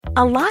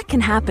A lot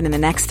can happen in the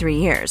next 3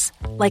 years.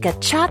 Like a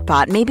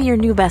chatbot may be your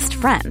new best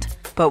friend.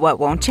 But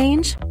what won't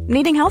change?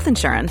 Needing health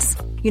insurance.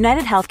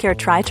 United Healthcare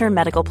Tri-Term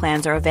Medical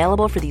Plans are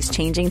available for these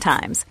changing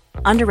times.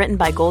 Underwritten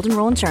by Golden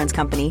Rule Insurance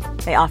Company,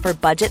 they offer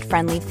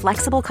budget-friendly,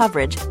 flexible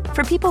coverage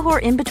for people who are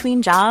in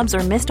between jobs or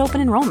missed open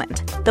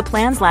enrollment. The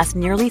plans last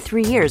nearly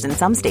 3 years in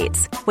some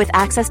states, with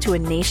access to a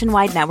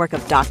nationwide network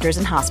of doctors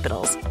and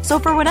hospitals. So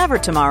for whatever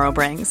tomorrow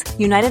brings,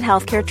 United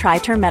Healthcare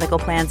Tri-Term Medical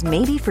Plans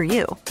may be for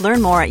you.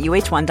 Learn more at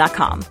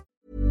uh1.com.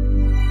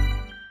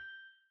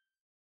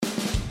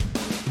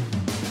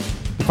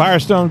 The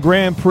Firestone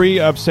Grand Prix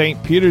of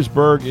St.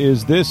 Petersburg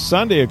is this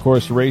Sunday. Of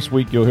course, race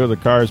week, you'll hear the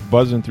cars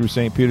buzzing through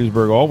St.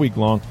 Petersburg all week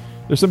long.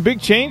 There's some big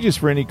changes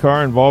for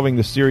IndyCar involving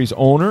the series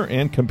owner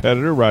and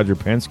competitor, Roger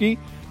Penske,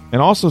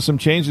 and also some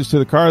changes to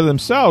the car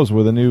themselves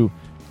with a new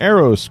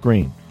aero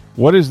screen.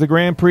 What is the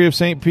Grand Prix of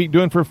St. Pete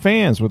doing for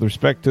fans with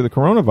respect to the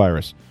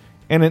coronavirus?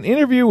 And an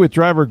interview with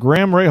driver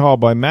Graham Rahal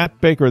by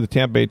Matt Baker of the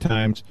Tampa Bay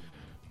Times,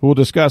 who will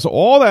discuss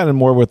all that and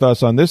more with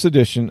us on this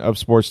edition of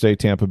Sports Day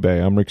Tampa Bay.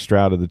 I'm Rick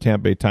Stroud of the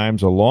Tampa Bay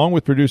Times, along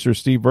with producer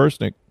Steve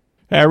Versnick.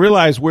 Hey, I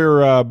realize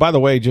we're, by the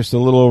way, just a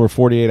little over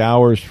 48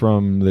 hours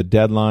from the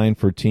deadline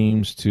for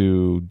teams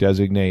to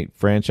designate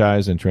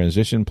franchise and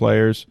transition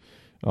players.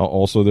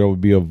 Also, there will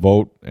be a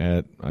vote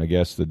at, I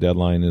guess the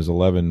deadline is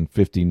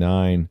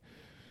 11:59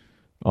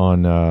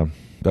 on, that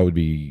would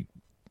be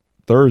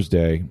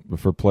Thursday,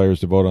 for players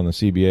to vote on the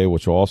CBA,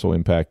 which will also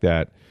impact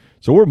that.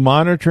 So we're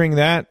monitoring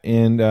that,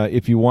 and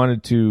if you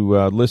wanted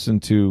to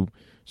listen to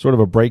sort of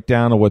a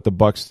breakdown of what the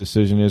Bucs'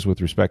 decision is with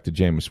respect to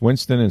Jameis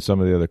Winston and some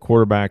of the other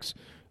quarterbacks,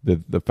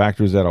 the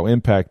factors that will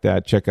impact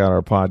that, check out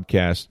our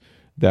podcast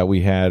that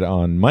we had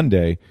on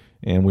Monday,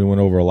 and we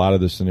went over a lot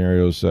of the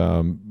scenarios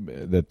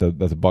that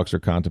the Bucs are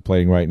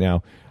contemplating right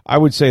now. I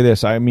would say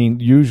this: I mean,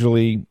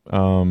 usually,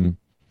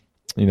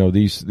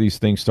 these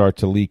things start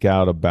to leak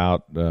out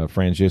about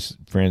franchise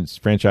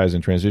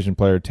and transition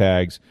player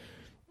tags.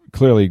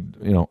 Clearly,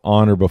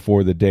 on or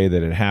before the day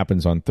that it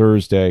happens on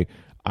Thursday.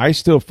 I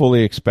still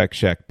fully expect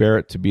Shaq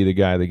Barrett to be the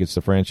guy that gets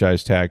the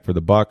franchise tag for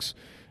the Bucs.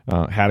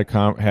 Had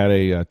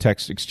a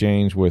text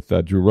exchange with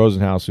Drew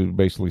Rosenhaus, who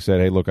basically said,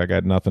 "Hey, look, I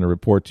got nothing to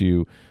report to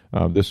you."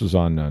 This was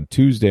on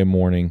Monday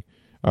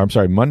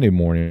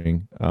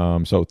morning.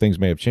 So things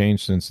may have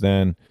changed since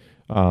then.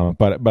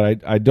 But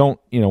I don't,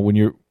 when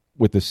you're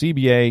with the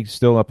CBA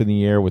still up in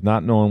the air, with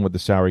not knowing what the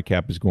salary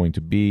cap is going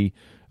to be,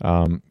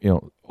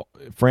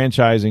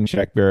 franchising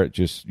Shaq Barrett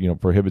just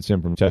prohibits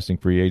him from testing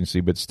free agency,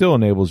 but still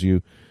enables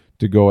you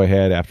to go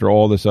ahead after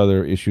all this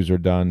other issues are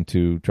done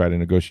to try to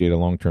negotiate a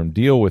long-term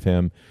deal with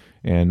him.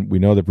 And we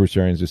know that Bruce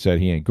Arians has said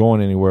he ain't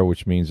going anywhere,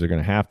 which means they're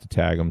going to have to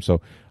tag him.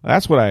 So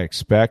that's what I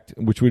expect,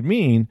 which would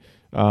mean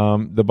the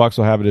Bucs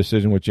will have a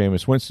decision with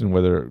Jameis Winston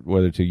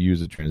whether to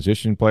use a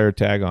transition player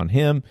tag on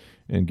him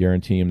and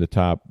guarantee him the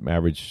top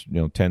average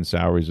 10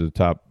 salaries of the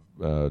top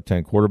 10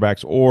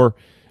 quarterbacks, or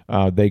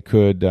they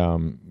could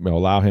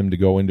allow him to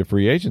go into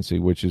free agency,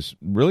 which is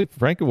really,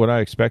 frankly, what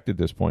I expect at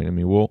this point. I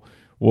mean,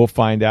 we'll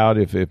find out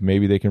if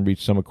maybe they can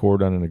reach some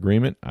accord on an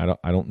agreement. I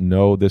don't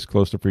know this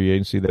close to free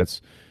agency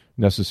that's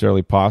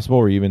necessarily possible,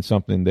 or even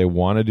something they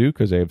want to do,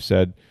 because they have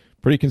said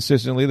pretty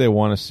consistently they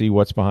want to see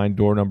what's behind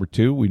door number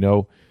 2. We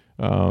know,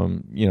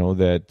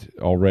 that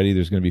already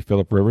there's going to be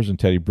Phillip Rivers and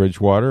Teddy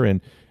Bridgewater,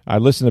 and I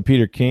listened to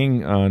Peter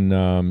King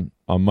on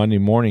Monday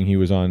morning. He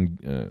was on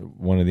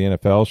one of the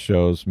NFL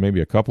shows, maybe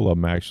a couple of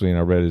them actually, and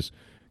I read his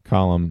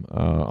column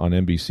on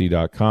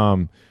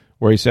NBC.com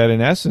where he said,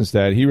 in essence,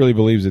 that he really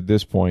believes at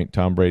this point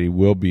Tom Brady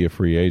will be a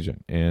free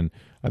agent. And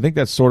I think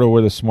that's sort of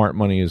where the smart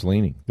money is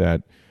leaning,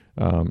 that,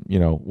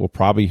 we'll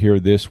probably hear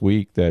this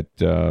week that,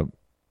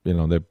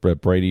 that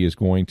Brady is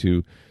going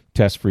to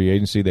test free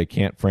agency. They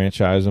can't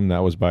franchise him.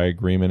 That was by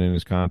agreement in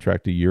his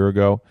contract a year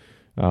ago.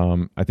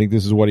 I think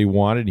this is what he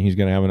wanted, and he's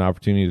going to have an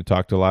opportunity to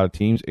talk to a lot of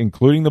teams,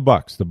 including the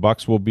Bucs. The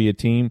Bucs will be a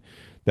team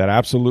that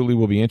absolutely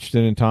will be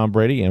interested in Tom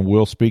Brady and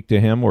will speak to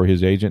him or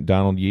his agent,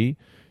 Donald Yee.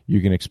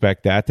 You can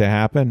expect that to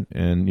happen,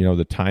 and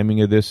the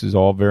timing of this is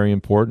all very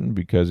important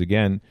because,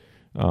 again,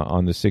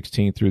 on the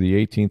 16th through the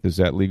 18th is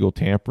that legal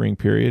tampering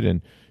period,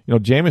 and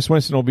Jameis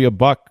Winston will be a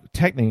Buck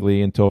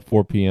technically until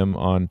 4 p.m.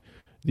 on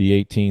the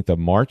 18th of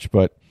March,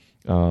 but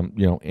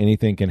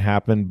anything can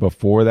happen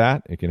before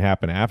that. It can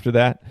happen after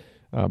that.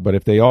 But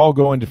if they all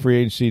go into free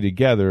agency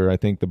together, I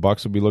think the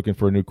Bucs will be looking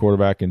for a new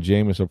quarterback, and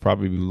Jameis will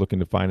probably be looking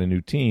to find a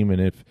new team.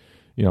 And if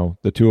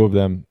the two of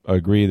them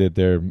agree that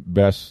they're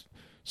best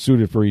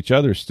suited for each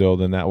other still,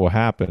 then that will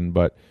happen.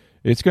 But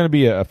it's going to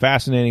be a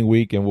fascinating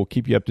week, and we'll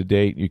keep you up to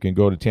date. You can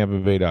go to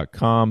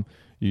TampaBay.com.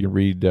 You can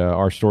read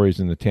our stories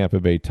in the Tampa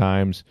Bay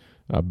Times.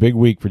 A big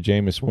week for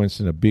Jameis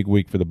Winston, a big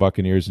week for the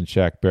Buccaneers and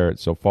Shaq Barrett.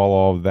 So follow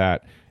all of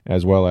that,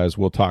 as well as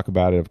we'll talk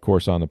about it, of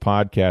course, on the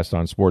podcast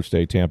on Sports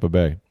Day Tampa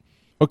Bay.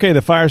 Okay,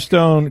 the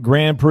Firestone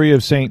Grand Prix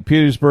of St.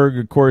 Petersburg.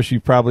 Of course,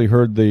 you've probably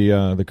heard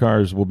the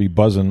cars will be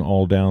buzzing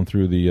all down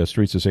through the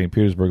streets of St.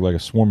 Petersburg like a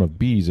swarm of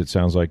bees, it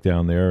sounds like,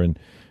 down there. And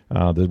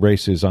the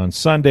race is on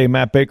Sunday.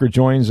 Matt Baker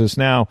joins us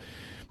now.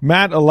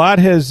 Matt, a lot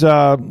has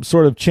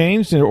sort of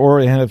changed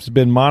or has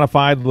been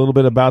modified a little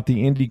bit about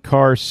the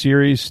IndyCar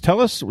series. Tell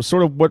us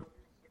sort of what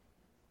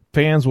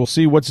fans will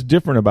see. What's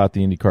different about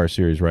the IndyCar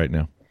series right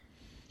now?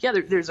 Yeah,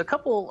 there's a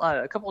couple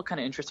of kind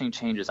of interesting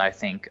changes, I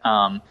think.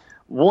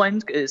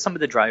 One, some of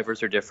the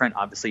drivers are different.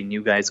 Obviously,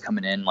 new guys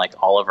coming in like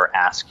Oliver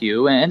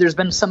Askew, and there's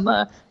been some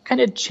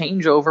kind of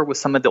changeover with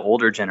some of the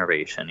older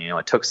generation.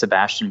 It took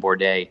Sebastian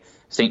Bourdais,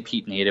 St.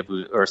 Pete native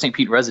or St.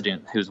 Pete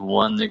resident, who's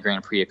won the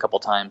Grand Prix a couple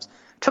times.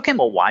 Took him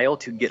a while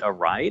to get a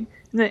ride.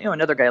 And then,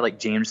 another guy like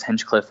James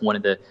Hinchcliffe, one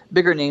of the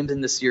bigger names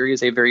in the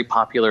series, a very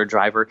popular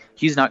driver.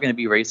 He's not going to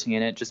be racing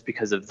in it just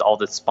because of all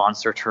the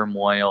sponsor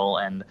turmoil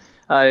and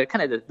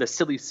kind of the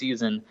silly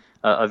season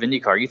of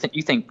IndyCar.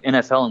 You think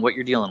NFL and what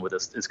you're dealing with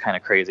is kind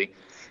of crazy. In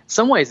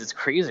some ways, it's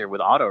crazier with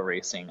auto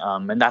racing,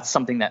 and that's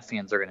something that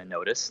fans are going to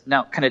notice.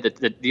 Now, kind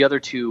of the other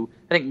two,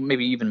 I think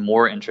maybe even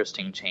more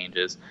interesting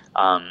changes.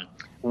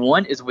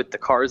 One is with the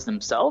cars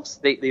themselves.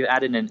 They've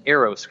added an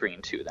aero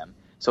screen to them.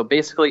 So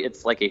basically,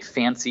 it's like a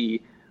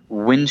fancy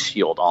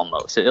windshield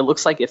almost. It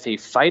looks like if a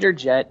fighter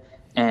jet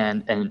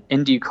and an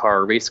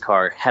IndyCar race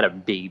car had a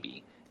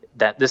baby.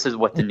 That this is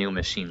what the new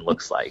machine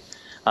looks like.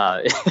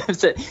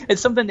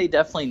 It's something they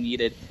definitely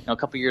needed. A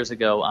couple years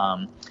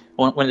ago,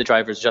 one of the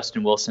drivers,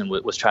 Justin Wilson,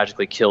 was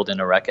tragically killed in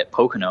a wreck at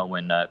Pocono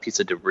when a piece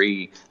of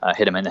debris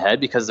hit him in the head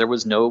because there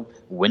was no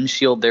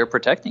windshield there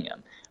protecting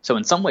him. So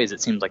in some ways,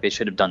 it seems like they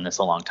should have done this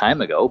a long time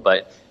ago.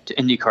 But to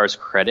IndyCar's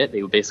credit,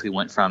 they basically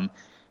went from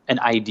an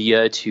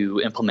idea to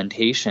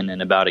implementation in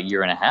about a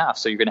year and a half.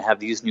 So you're going to have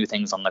these new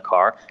things on the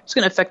car. It's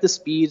going to affect the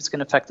speed. It's going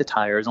to affect the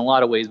tires. In a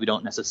lot of ways, we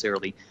don't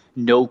necessarily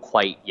know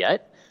quite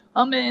yet.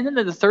 And then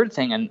the third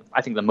thing, and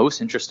I think the most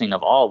interesting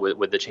of all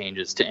with the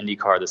changes to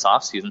IndyCar this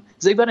offseason,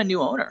 is they've got a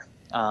new owner.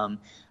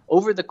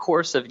 Over the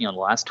course of the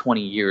last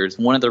 20 years,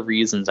 one of the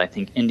reasons I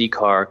think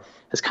IndyCar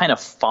has kind of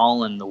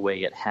fallen the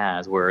way it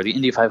has, where the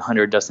Indy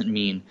 500 doesn't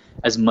mean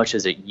as much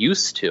as it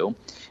used to,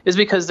 is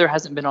because there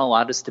hasn't been a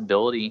lot of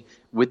stability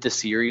with the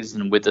series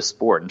and with the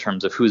sport in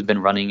terms of who's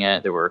been running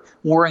it. There were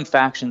warring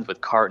factions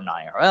with CART and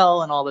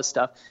IRL and all this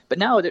stuff. But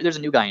now there's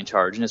a new guy in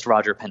charge, and it's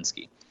Roger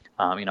Penske.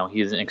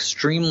 He's an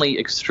extremely,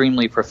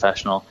 extremely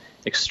professional,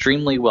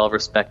 extremely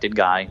well-respected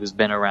guy who's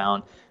been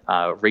around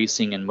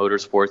racing and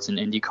motorsports and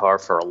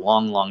IndyCar for a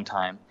long, long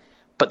time.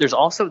 But there's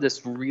also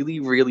this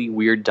really, really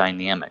weird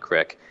dynamic,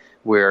 Rick,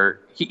 where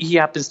he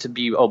happens to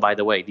be, oh, by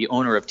the way, the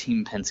owner of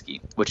Team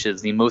Penske, which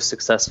is the most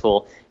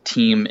successful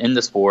team in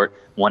the sport,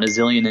 won a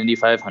zillion Indy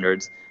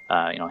 500s.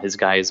 His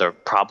guys are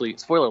probably,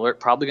 spoiler alert,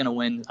 probably going to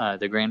win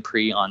the Grand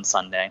Prix on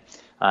Sunday.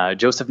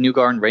 Joseph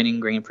Newgarden, reigning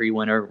Grand Prix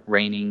winner,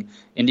 reigning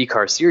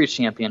IndyCar Series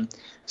champion.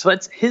 So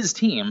that's his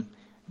team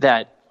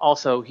that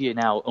also he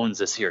now owns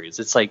the series.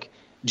 It's like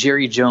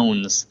Jerry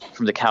Jones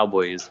from the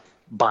Cowboys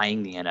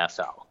buying the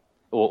NFL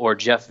or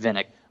Jeff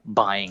Vinnick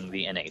buying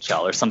the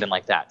NHL or something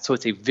like that. So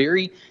it's a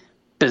very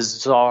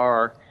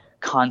bizarre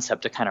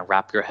concept to kind of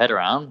wrap your head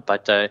around,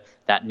 but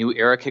that new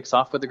era kicks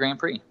off with the Grand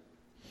Prix.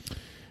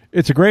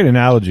 It's a great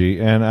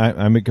analogy, and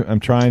I'm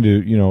trying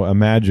to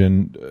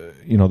imagine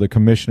the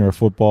commissioner of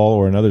football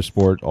or another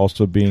sport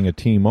also being a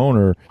team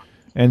owner,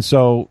 and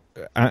so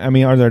I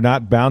mean, are there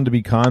not bound to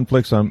be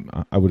conflicts?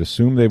 I would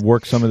assume they've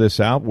worked some of this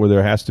out where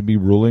there has to be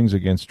rulings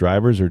against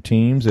drivers or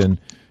teams, and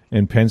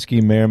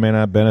Penske may or may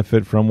not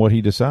benefit from what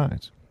he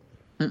decides.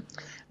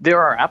 There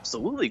are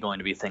absolutely going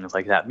to be things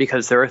like that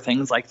because there are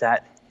things like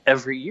that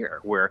every year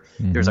where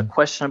there's a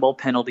questionable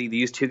penalty.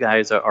 These two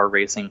guys are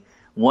racing.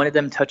 One of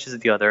them touches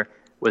the other.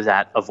 Was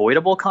that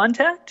avoidable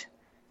contact,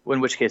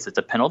 in which case it's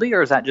a penalty,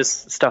 or is that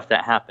just stuff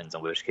that happens,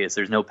 in which case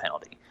there's no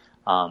penalty?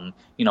 One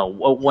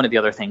of the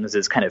other things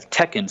is kind of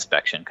tech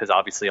inspection, because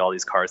obviously all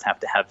these cars have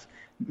to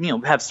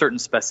have certain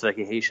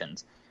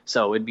specifications.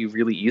 So it'd be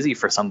really easy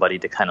for somebody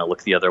to kind of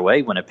look the other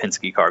way when a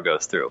Penske car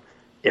goes through.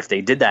 If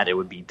they did that, it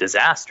would be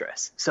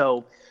disastrous.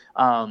 So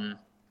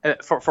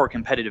for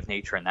competitive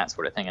nature and that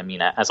sort of thing, I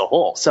mean, as a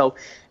whole. So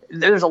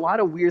there's a lot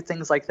of weird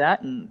things like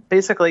that. And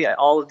basically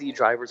all of the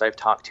drivers I've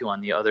talked to on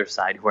the other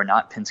side who are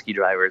not Penske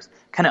drivers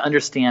kind of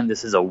understand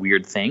this is a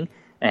weird thing.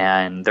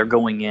 And they're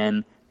going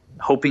in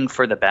hoping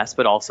for the best,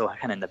 but also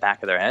kind of in the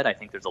back of their head, I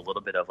think there's a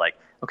little bit of like,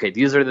 okay,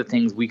 these are the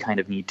things we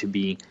kind of need to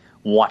be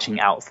watching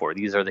out for.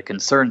 These are the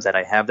concerns that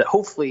I have that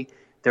hopefully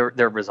they're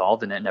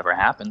resolved and it never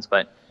happens.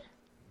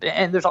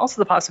 And there's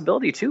also the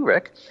possibility too,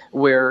 Rick,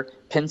 where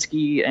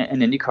Penske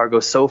and IndyCar go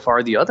so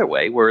far the other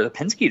way where the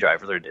Penske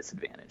drivers are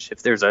disadvantaged.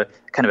 If there's a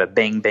kind of a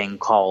bang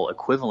call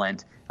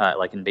equivalent,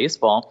 like in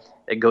baseball,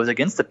 it goes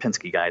against the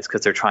Penske guys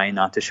because they're trying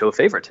not to show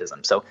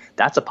favoritism. So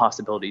that's a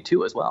possibility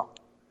too as well.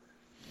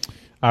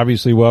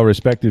 Obviously well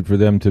respected for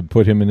them to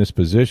put him in this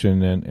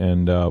position,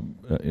 and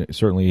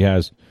certainly he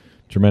has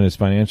tremendous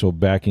financial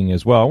backing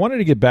as well. I wanted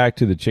to get back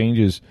to the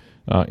changes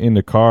in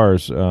the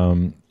cars,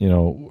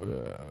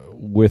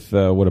 with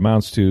what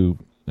amounts to,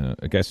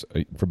 I guess,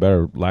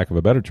 for lack of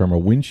a better term, a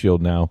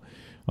windshield now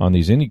on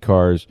these Indy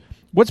cars.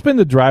 What's been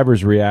the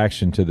driver's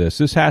reaction to this?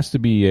 This has to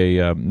be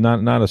a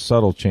not a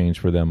subtle change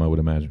for them, I would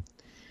imagine.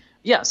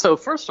 Yeah, so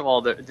first of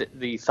all,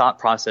 the thought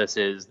process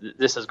is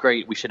this is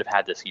great. We should have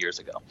had this years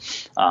ago,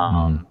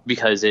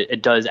 because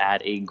it does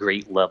add a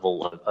great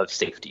level of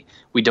safety.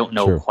 We don't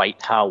know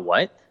quite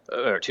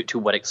or to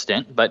what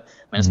extent, but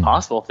I mean, it's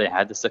possible if they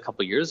had this a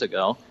couple years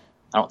ago.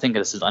 I don't think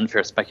this is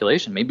unfair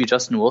speculation. Maybe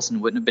Justin Wilson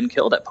wouldn't have been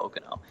killed at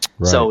Pocono.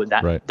 So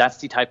that's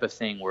the type of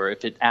thing where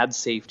if it adds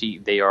safety,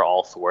 they are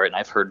all for it. And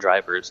I've heard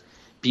drivers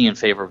be in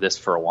favor of this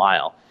for a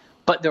while.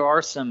 But there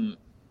are some,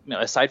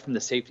 aside from the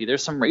safety,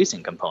 there's some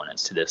racing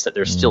components to this that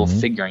they're still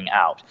figuring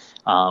out.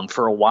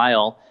 For a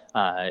while,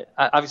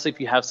 obviously, if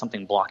you have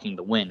something blocking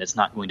the wind, it's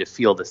not going to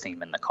feel the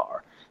same in the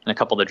car. And a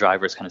couple of the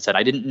drivers kind of said,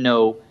 I didn't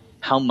know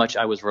how much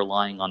I was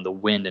relying on the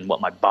wind and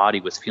what my body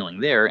was feeling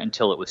there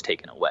until it was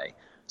taken away.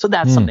 So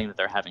that's something that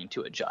they're having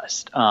to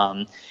adjust.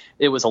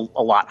 It was a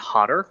lot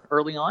hotter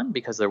early on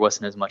because there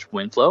wasn't as much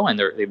wind flow, and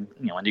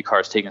IndyCar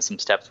has taken some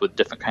steps with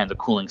different kinds of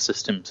cooling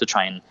systems to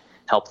try and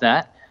help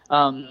that.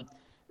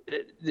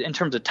 In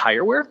terms of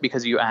tire wear,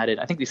 because you added,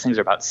 I think these things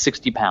are about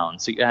 60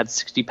 pounds. So you add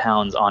 60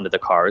 pounds onto the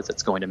cars,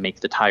 that's going to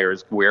make the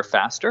tires wear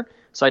faster.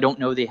 So I don't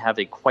know they have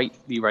quite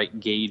the right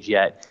gauge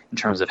yet in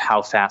terms of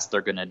how fast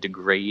they're going to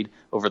degrade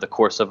over the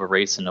course of a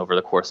race and over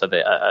the course of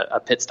a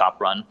pit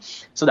stop run.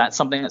 So that's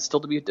something that's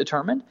still to be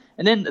determined.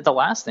 And then the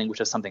last thing, which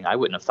is something I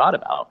wouldn't have thought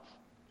about,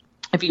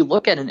 if you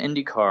look at an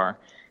Indy car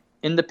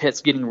in the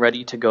pits getting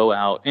ready to go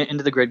out,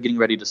 into the grid getting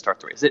ready to start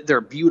the race, they're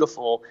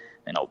beautiful,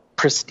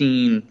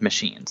 pristine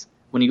machines.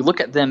 When you look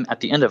at them at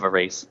the end of a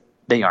race,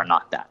 they are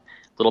not that.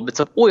 Little bits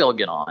of oil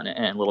get on,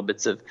 and little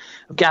bits of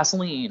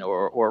gasoline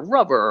or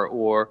rubber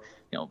or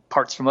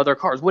parts from other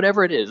cars,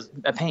 whatever it is,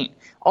 a paint.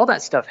 All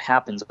that stuff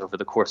happens over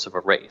the course of a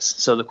race.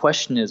 So the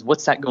question is,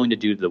 what's that going to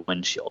do to the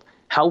windshield?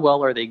 How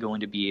well are they going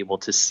to be able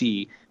to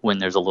see when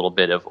there's a little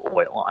bit of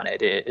oil on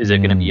it? Is it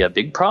going to be a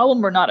big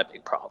problem or not a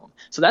big problem?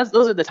 So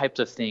those are the types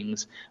of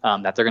things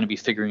that they're going to be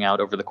figuring out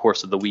over the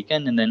course of the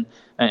weekend, and then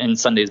in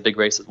Sunday's big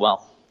race as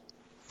well.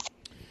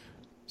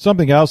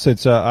 Something else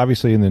that's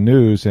obviously in the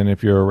news, and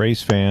if you're a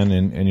race fan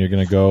and you're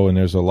going to go and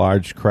there's a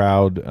large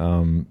crowd,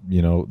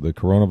 the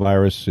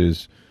coronavirus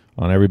is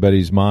on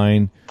everybody's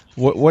mind.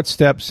 What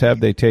steps have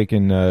they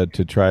taken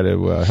to try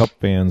to help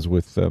fans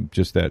with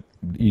just that,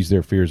 ease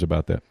their fears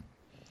about that?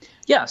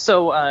 Yeah,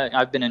 so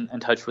I've been in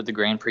touch with the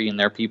Grand Prix and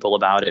their people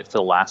about it for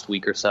the last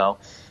week or so.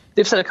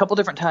 They've said a couple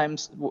different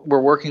times,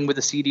 we're working with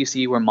the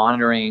CDC, we're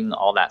monitoring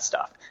all that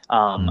stuff.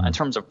 In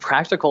terms of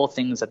practical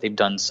things that they've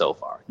done so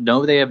far,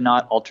 no, they have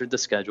not altered the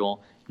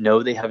schedule.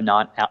 No, they have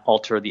not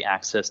altered the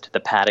access to the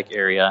paddock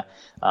area,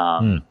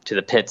 to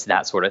the pits,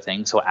 that sort of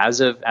thing. So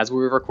as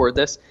we record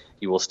this,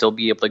 you will still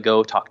be able to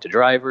go talk to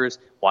drivers,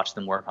 watch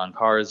them work on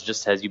cars,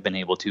 just as you've been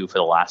able to for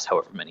the last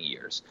however many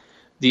years.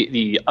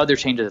 The other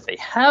changes that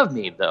they have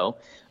made, though,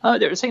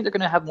 they're saying they're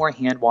going to have more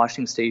hand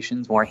washing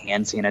stations, more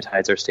hand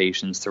sanitizer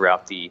stations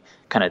throughout the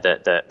kind of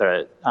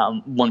the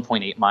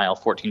 1.8 mile,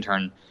 14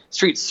 turn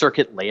street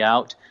circuit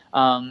layout.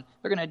 They're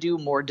going to do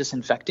more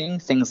disinfecting,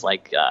 things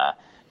like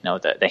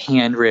the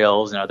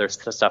handrails and other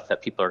stuff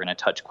that people are going to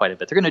touch quite a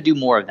bit. They're going to do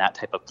more of that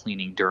type of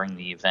cleaning during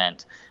the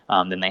event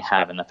than they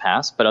have in the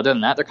past. But other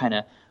than that, they're kind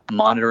of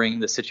monitoring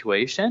the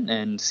situation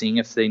and seeing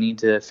if they need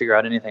to figure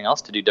out anything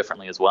else to do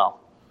differently as well.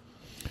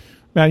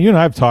 Now, you and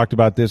I have talked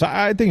about this.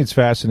 I think it's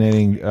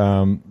fascinating,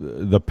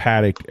 the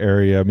paddock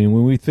area. I mean,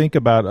 when we think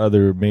about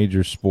other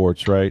major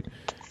sports, right,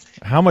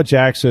 how much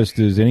access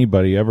does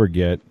anybody ever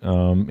get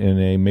in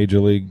a major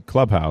league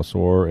clubhouse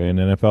or an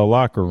NFL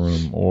locker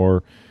room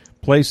or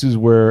places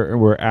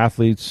where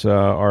athletes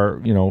are,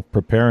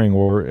 preparing,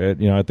 or at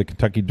the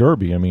Kentucky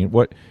Derby? I mean,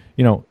 for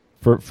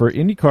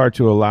IndyCar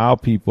to allow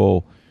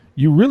people,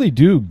 you really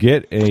do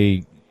get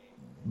a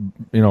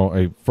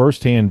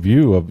firsthand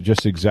view of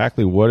just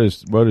exactly what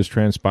is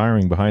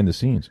transpiring behind the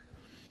scenes.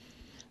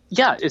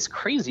 Yeah, it's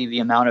crazy the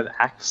amount of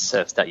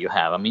access that you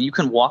have. I mean, you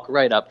can walk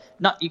right up.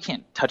 You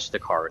can't touch the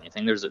car or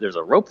anything. There's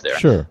a rope there.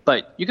 Sure.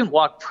 But you can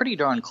walk pretty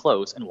darn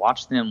close and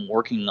watch them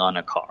working on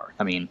a car.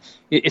 I mean,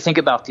 you think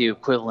about the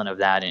equivalent of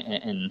that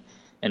in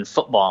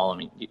football. I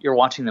mean, you're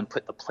watching them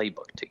put the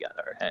playbook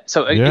together.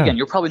 So again,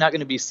 you're probably not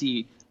going to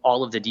see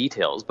all of the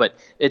details, but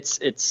it's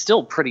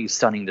still pretty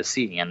stunning to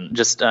see. And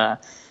just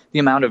the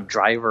amount of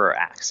driver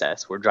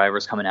access, where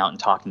drivers coming out and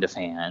talking to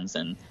fans,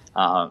 and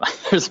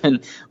there's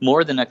been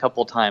more than a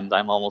couple times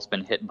I've almost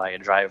been hit by a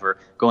driver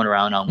going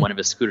around on one of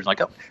his scooters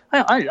like,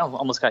 I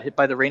almost got hit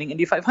by the reigning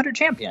Indy 500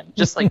 champion.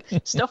 Just like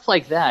stuff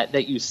like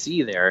that you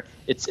see there.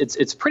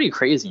 It's pretty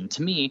crazy. And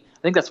to me,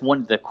 I think that's one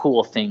of the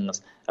cool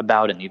things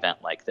about an event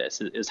like this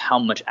is how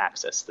much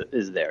access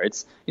is there.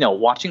 It's,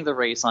 watching the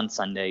race on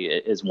Sunday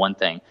is one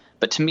thing,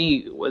 but to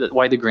me,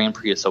 why the Grand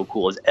Prix is so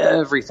cool is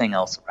everything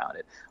else around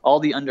it. All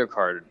the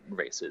undercard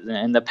races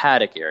and the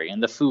paddock area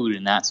and the food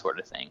and that sort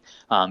of thing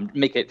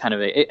make it kind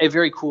of a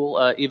very cool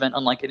event,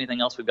 unlike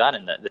anything else we've got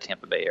in the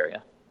Tampa Bay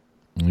area.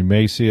 You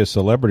may see a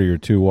celebrity or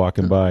two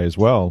walking by as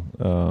well.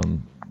 A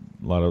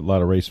lot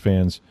of race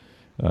fans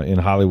in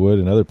Hollywood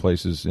and other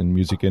places in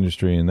music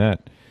industry and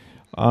that.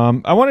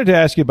 I wanted to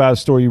ask you about a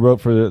story you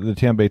wrote for the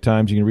Tampa Bay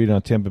Times. You can read it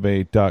on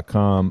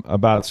tampabay.com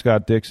about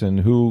Scott Dixon,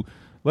 who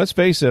let's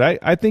face it,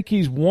 I think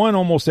he's won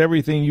almost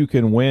everything you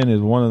can win as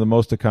one of the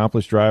most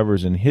accomplished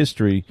drivers in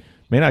history.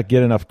 May not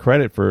get enough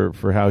credit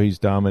for how he's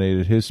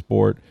dominated his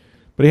sport,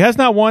 but he has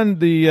not won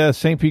the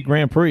St. Pete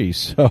Grand Prix.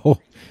 So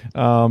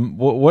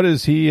what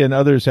does he and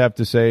others have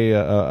to say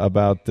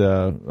about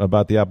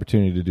the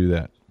opportunity to do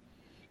that?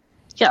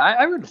 Yeah,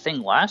 I read a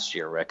thing last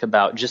year, Rick,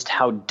 about just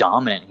how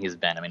dominant he's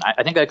been. I mean,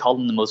 I think I called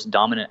him the most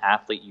dominant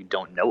athlete you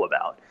don't know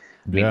about.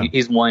 I mean,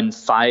 he's won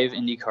 5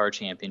 IndyCar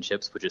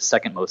championships, which is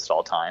second most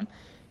all time.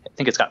 I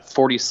think it's got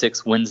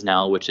 46 wins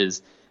now, which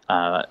is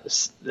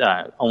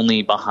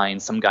only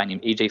behind some guy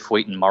named AJ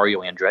Foyt and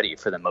Mario Andretti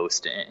for the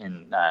most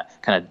in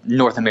kind of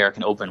North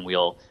American open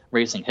wheel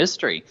racing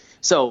history.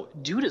 So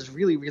dude is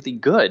really, really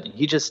good.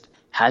 He just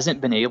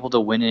hasn't been able to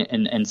win it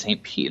in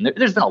St. Pete. And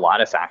there's been a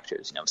lot of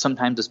factors.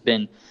 Sometimes it's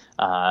been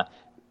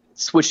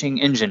switching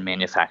engine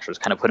manufacturers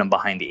kind of put him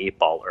behind the 8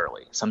 ball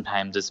early.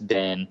 Sometimes it's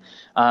been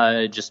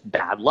just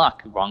bad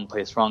luck, wrong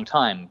place, wrong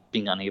time,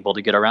 being unable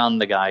to get around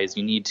the guys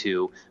you need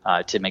to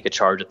make a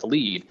charge at the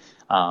lead.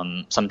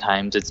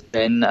 Sometimes it's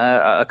been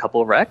a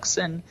couple of wrecks,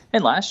 and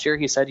last year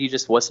he said he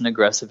just wasn't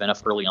aggressive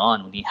enough early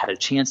on when he had a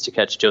chance to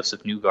catch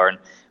Joseph Newgarden,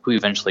 who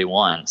eventually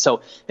won.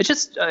 So it's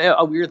just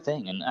a weird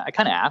thing, and I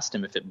kind of asked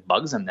him if it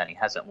bugs him that he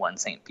hasn't won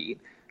St. Pete,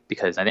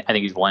 because I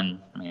think he's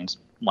won. He's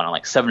won on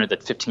like 7 of the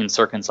 15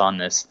 circuits on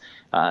this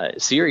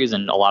series,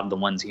 and a lot of the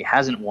ones he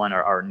hasn't won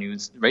are new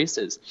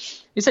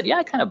races. He said,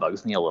 "Yeah, it kind of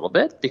bugs me a little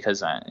bit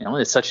because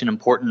it's such an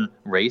important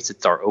race.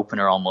 It's our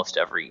opener almost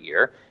every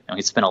year.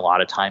 He spent a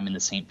lot of time in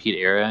the St. Pete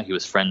area. He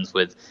was friends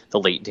with the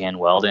late Dan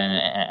Weldon,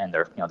 and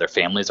their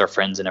families are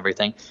friends and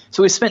everything.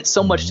 So he spent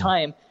so much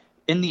time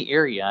in the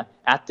area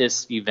at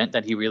this event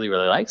that he really,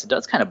 really likes. It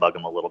does kind of bug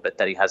him a little bit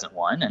that he hasn't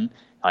won, and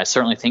I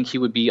certainly think he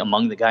would be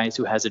among the guys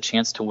who has a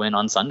chance to win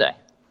on Sunday."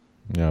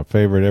 Yeah,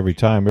 favorite every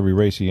time, every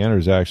race he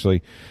enters,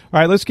 actually. All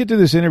right, let's get to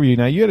this interview.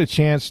 Now, you had a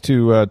chance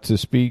to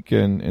speak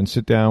and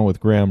sit down with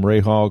Graham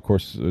Rahal, of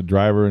course, a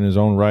driver in his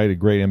own right, a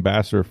great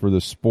ambassador for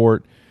the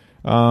sport.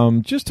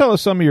 Just tell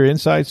us some of your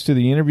insights to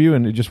the interview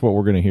and just what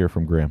we're going to hear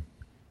from Graham.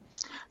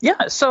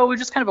 Yeah, so it was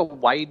just kind of a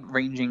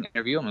wide-ranging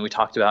interview. We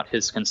talked about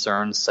his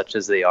concerns, such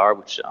as they are,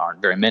 which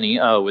aren't very many,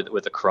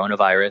 with the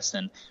coronavirus,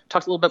 and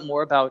talked a little bit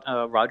more about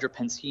Roger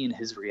Penske and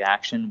his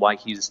reaction, why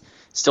he's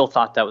still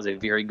thought that was a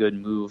very good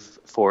move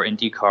for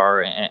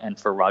IndyCar and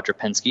for Roger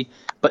Penske,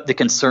 but the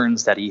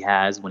concerns that he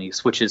has when he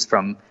switches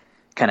from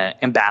kind of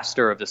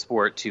ambassador of the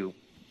sport to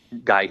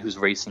guy who's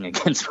racing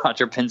against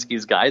Roger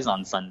Penske's guys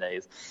on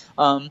Sundays.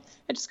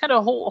 It's just kind of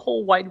a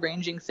whole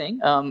wide-ranging thing.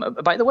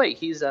 By the way,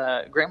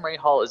 Graham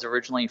Rahal is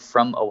originally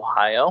from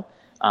Ohio,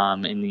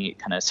 in the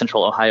kind of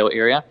central Ohio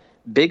area.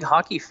 Big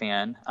hockey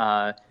fan.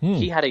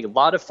 He had a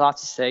lot of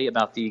thoughts to say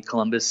about the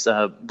Columbus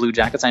Blue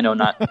Jackets. I know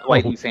not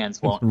Lightning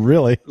fans won't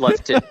really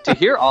love to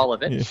hear all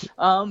of it.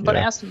 But I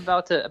asked him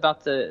about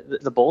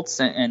the Bolts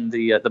and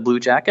the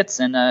Blue Jackets,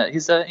 and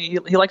he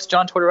likes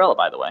John Tortorella,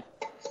 by the way.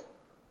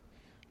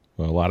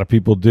 Well, a lot of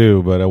people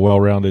do, but a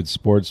well-rounded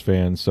sports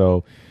fan.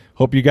 So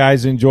hope you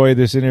guys enjoy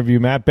this interview.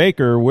 Matt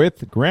Baker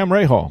with Graham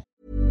Rahal.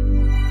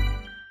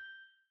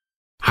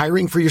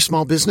 Hiring for your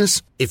small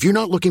business? If you're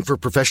not looking for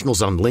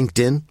professionals on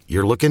LinkedIn,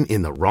 you're looking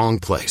in the wrong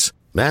place.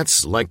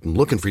 That's like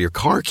looking for your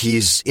car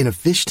keys in a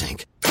fish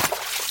tank.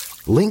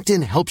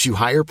 LinkedIn helps you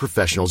hire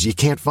professionals you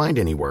can't find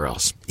anywhere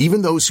else,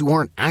 even those who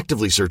aren't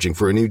actively searching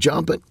for a new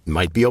job but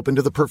might be open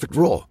to the perfect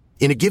role.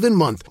 In a given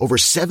month, over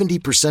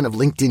 70% of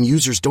LinkedIn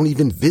users don't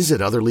even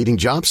visit other leading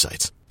job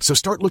sites. So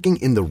start looking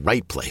in the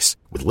right place.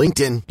 With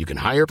LinkedIn, you can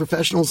hire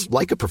professionals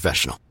like a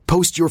professional.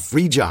 Post your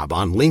free job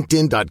on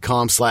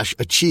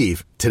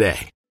linkedin.com/achieve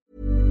today.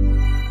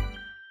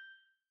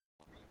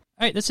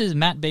 All right, this is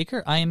Matt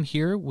Baker. I am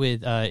here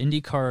with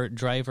IndyCar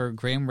driver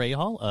Graham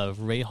Rahal of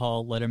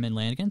Rahal, Letterman,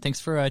 Lanigan. Thanks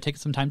for taking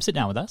some time to sit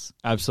down with us.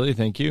 Absolutely,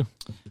 thank you.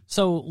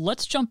 So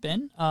let's jump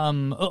in.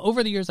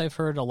 Over the years, I've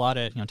heard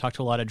talked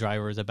to a lot of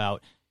drivers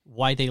about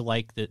why they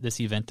like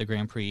this event, the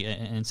Grand Prix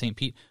in St.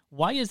 Pete.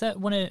 Why is that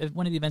one of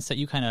the events that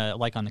you kind of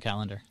like on the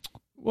calendar?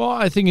 Well,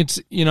 I think it's,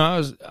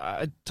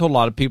 I told a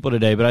lot of people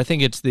today, but I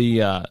think it's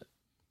the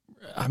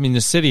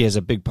city is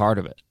a big part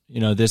of it.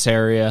 This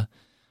area,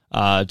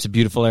 it's a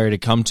beautiful area to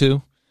come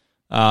to,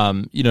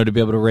 to be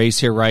able to race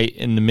here right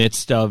in the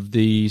midst of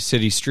the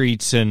city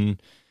streets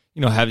and,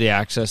 have the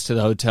access to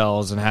the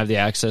hotels and have the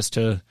access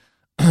to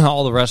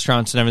all the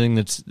restaurants and everything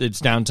that's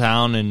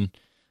downtown and,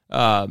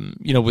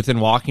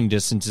 within walking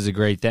distance is a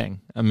great thing.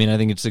 I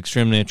think it's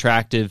extremely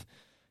attractive,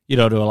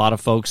 to a lot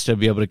of folks to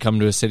be able to come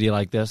to a city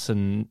like this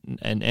and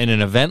an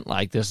event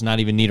like this, not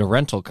even need a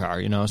rental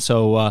car,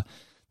 so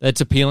that's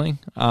appealing.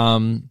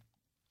 The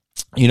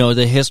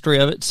history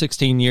of it,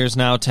 16 years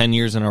now, 10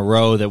 years in a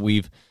row that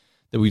we've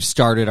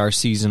started our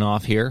season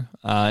off here.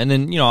 And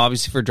then,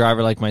 obviously for a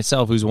driver like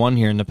myself who's won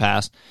here in the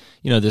past,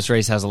 this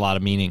race has a lot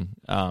of meaning.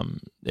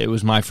 It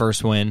was my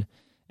first win.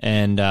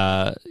 And,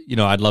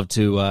 I'd love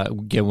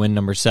to get win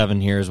number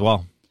 7 here as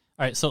well. All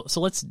right, so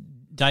let's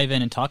dive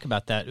in and talk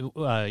about that.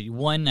 You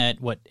won at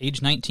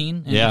age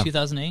 19 in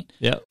 2008.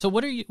 Yeah. So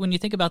what are you when you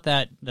think about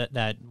that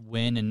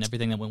win and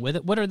everything that went with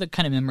it? What are the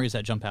kind of memories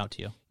that jump out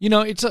to you? You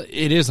know, it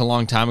is a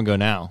long time ago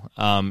now,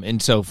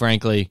 and so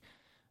frankly,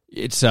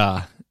 it's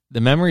the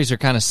memories are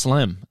kind of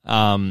slim.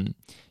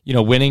 You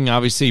know, winning,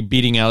 obviously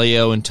beating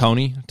Elio and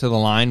Tony to the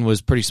line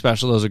was pretty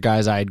special. Those are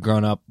guys I had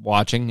grown up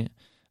watching,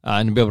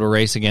 and to be able to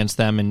race against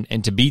them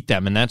and to beat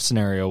them in that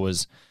scenario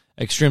was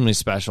extremely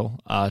special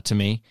to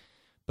me.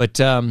 But,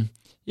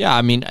 yeah,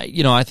 I mean,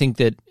 you know, I think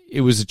that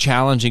it was a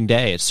challenging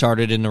day. It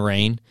started in the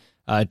rain.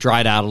 It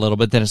dried out a little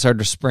bit. Then it started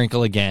to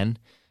sprinkle again,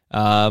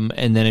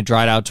 and then it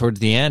dried out towards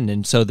the end.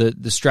 And so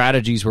the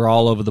strategies were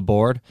all over the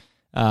board.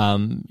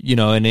 You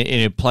know, and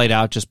it played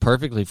out just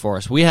perfectly for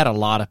us. We had a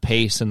lot of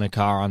pace in the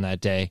car on that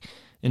day.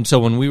 And so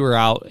when we were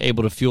out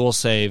able to fuel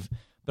save,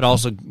 but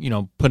also, you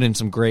know, put in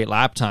some great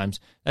lap times,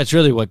 that's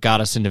really what got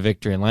us into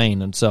victory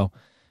lane. And so,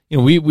 you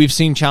know, we've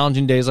seen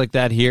challenging days like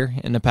that here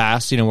in the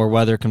past, you know, where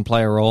weather can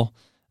play a role.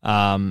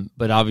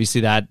 But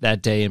obviously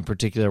that day in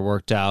particular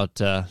worked out,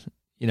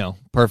 you know,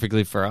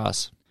 perfectly for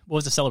us. What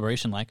was the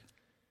celebration like?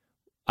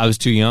 I was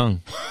too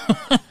young.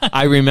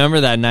 I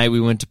remember that night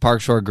we went to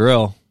Park Shore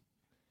Grill,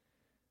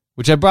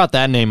 which I brought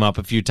that name up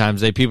a few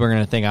times. People are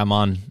going to think I'm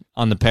on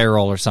the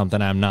payroll or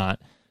something. I'm not.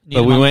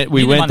 But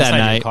we went that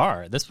night.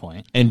 Car at this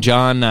point. And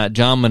John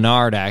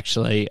Menard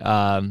actually,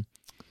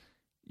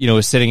 you know,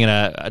 was sitting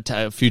at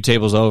a few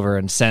tables over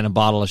and sent a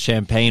bottle of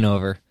champagne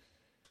over,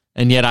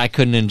 and yet I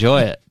couldn't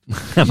enjoy it.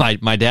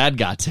 my dad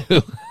got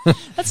to.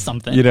 That's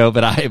something. You know,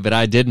 but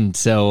I didn't.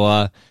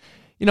 So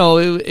you know,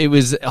 it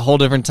was a whole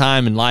different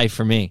time in life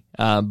for me,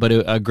 but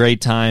a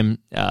great time.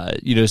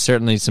 You know,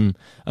 certainly some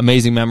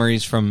amazing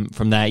memories from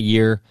that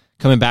year.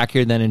 Coming back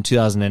here then in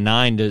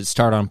 2009 to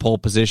start on pole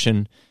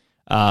position,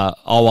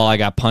 all while I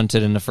got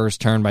punted in the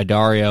first turn by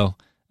Dario.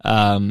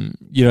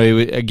 You know,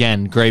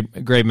 again,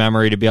 great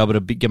memory to be able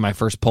to get my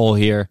first pole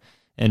here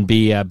and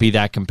be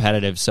that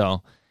competitive.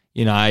 So,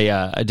 you know,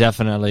 I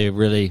definitely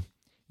really,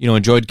 you know,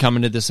 enjoyed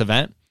coming to this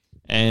event.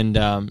 And,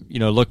 you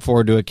know, look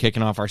forward to it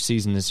kicking off our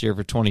season this year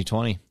for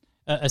 2020.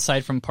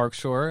 Aside from Park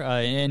Shore,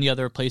 any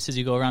other places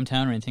you go around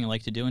town or anything you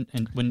like to do?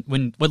 And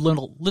when what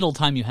little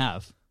time you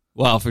have?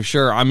 Well, for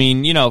sure. I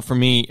mean, you know, for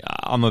me,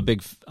 I'm a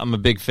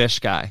big fish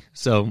guy.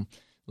 So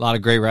a lot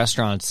of great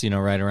restaurants, you know,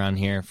 right around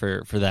here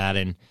for that.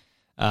 And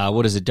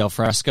what is it, Del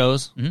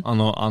Fresco's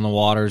on the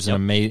waters, yep.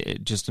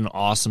 And just an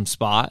awesome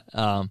spot.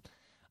 I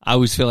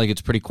always feel like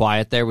it's pretty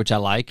quiet there, which I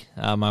like.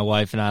 My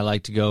wife and I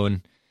like to go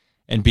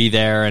and be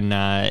there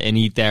and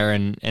eat there,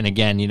 and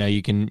again, you know,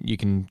 you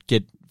can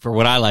get, for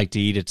what I like to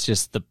eat, it's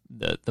just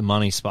the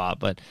money spot.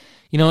 But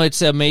you know,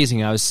 it's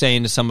amazing. I was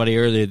saying to somebody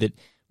earlier that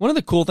one of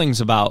the cool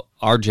things about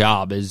our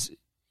job is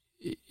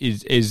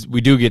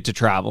we do get to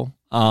travel.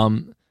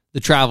 The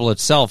travel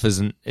itself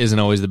isn't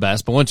always the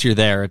best, but once you're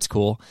there, it's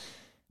cool.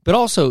 But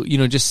also, you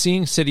know, just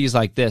seeing cities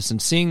like this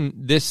and seeing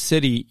this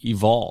city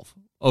evolve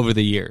over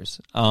the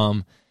years.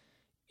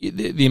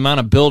 The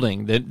amount of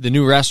building, the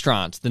new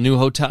restaurants, the new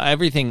hotel,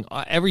 everything.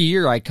 Every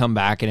year I come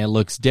back and it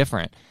looks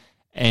different,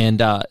 and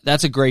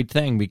that's a great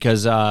thing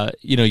because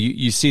you know,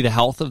 you see the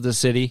health of the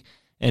city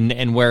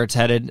and where it's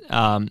headed.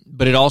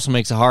 But it also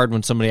makes it hard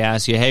when somebody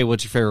asks you, "Hey,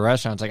 what's your favorite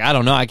restaurant?" It's like, I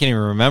don't know, I can't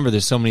even remember.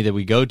 There's so many that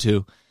we go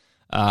to.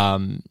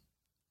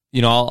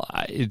 You know,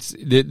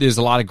 there's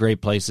a lot of great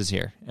places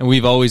here, and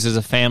we've always, as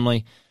a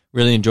family,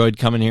 really enjoyed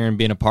coming here and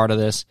being a part of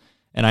this.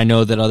 And I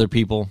know that other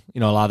people, you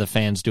know, a lot of the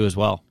fans do as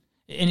well.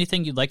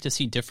 Anything you'd like to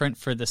see different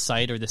for the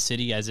site or the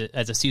city as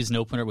a season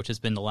opener, which has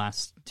been the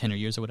last 10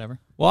 years or whatever?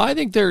 Well, I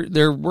think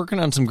they're working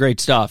on some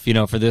great stuff, you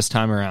know, for this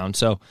time around.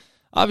 So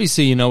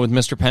obviously, you know, with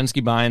Mr.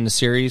 Penske buying the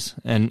series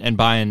and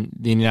buying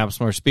the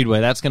Indianapolis Motor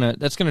Speedway, that's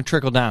gonna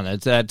trickle down.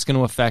 That's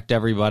gonna affect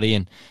everybody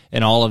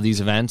and all of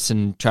these events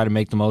and try to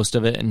make the most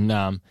of it.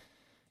 And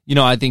you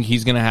know, I think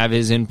he's gonna have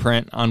his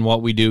imprint on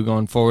what we do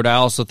going forward. I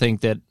also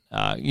think that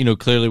you know,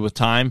 clearly with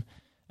time,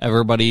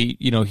 everybody,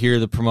 you know, here,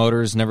 the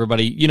promoters and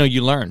everybody, you know,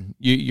 you learn.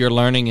 You're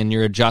learning and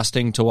you're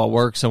adjusting to what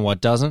works and what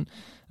doesn't.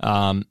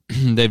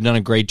 They've done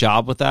a great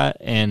job with that,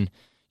 and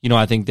you know,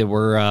 I think that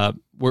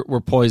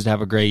we're poised to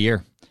have a great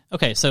year.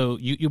 Okay, so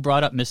you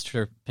brought up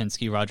Mr.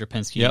 Penske, Roger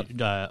Penske,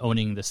 yep.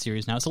 Owning the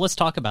series now. So let's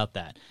talk about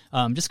that.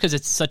 Just because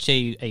it's such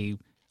a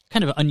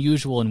kind of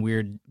unusual and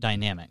weird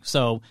dynamic.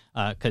 So,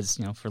 because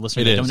you know, for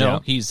listeners that don't know,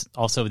 he's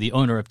also the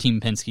owner of Team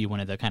Penske, one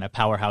of the kind of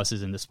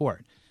powerhouses in the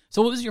sport.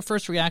 So what was your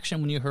first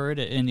reaction when you heard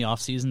in the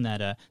offseason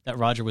that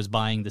Roger was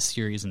buying the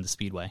series and the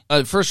Speedway?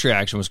 First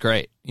reaction was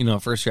great. You know,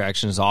 first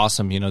reaction is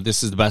awesome. You know,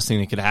 this is the best thing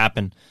that could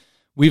happen.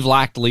 We've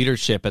lacked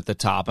leadership at the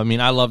top. I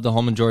mean, I love the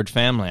Holman George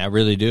family. I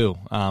really do.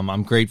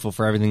 I'm grateful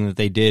for everything that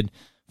they did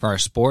for our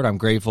sport. I'm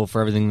grateful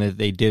for everything that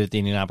they did at the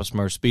Indianapolis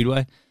Motor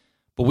Speedway.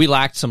 But we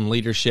lacked some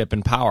leadership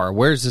and power.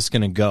 Where's this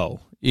going to go?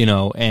 You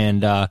know,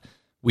 and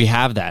we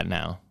have that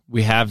now.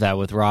 We have that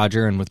with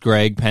Roger and with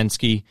Greg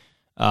Penske.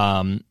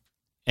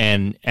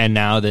 And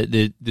now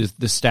the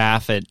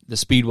staff at the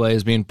Speedway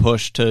is being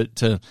pushed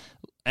to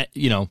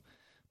you know,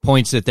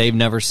 points that they've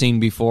never seen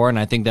before, and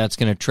I think that's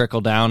going to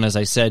trickle down, as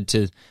I said,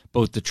 to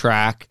both the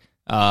track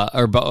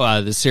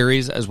the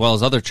series as well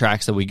as other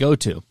tracks that we go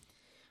to.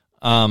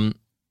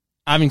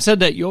 Having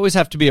said that, you always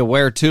have to be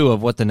aware too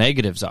of what the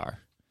negatives are,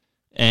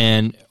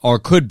 or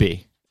could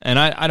be. And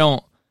I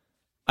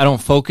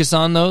don't focus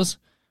on those,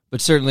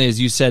 but certainly,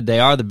 as you said, they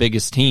are the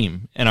biggest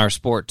team in our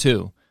sport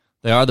too.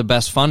 They are the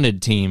best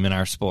funded team in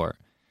our sport,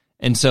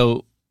 and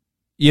so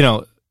they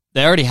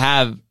already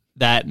have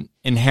that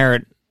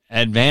inherent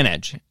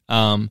advantage.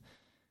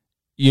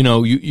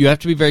 You have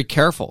to be very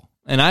careful.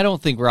 And I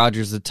don't think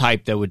Roger's the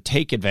type that would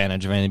take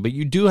advantage of anything, but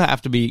you do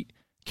have to be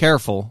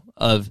careful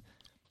of,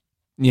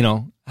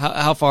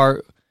 how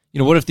far,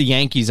 what if the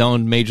Yankees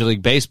owned Major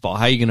League Baseball?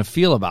 How are you going to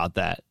feel about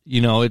that?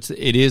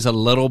 It is a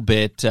little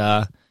bit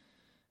of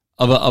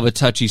a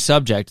touchy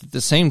subject. At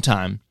the same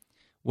time,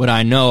 what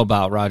I know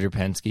about Roger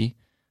Penske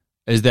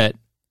is that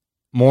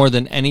more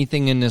than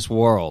anything in this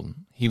world,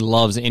 he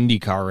loves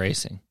IndyCar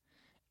racing.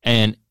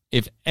 And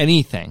if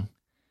anything,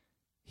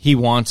 he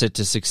wants it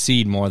to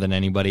succeed more than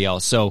anybody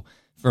else. So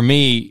for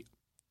me,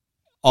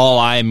 all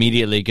I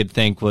immediately could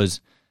think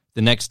was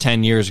the next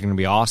 10 years are going to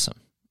be awesome.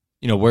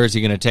 Where is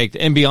he going to take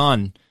and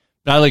beyond?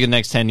 But I look at the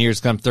next 10 years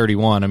because I'm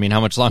 31. I mean,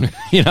 how much longer,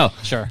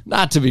 Sure.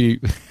 Not to be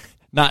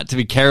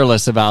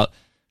careless about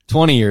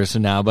 20 years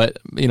from now, but,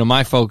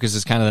 my focus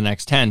is kind of the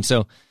next 10.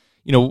 So,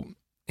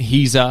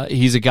 he's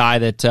a guy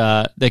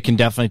that can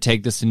definitely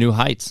take this to new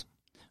heights.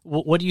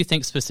 What do you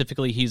think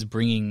specifically he's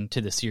bringing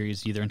to the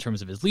series, either in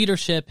terms of his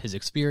leadership, his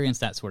experience,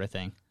 that sort of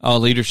thing? Oh,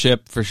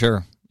 leadership for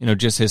sure.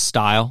 Just his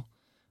style,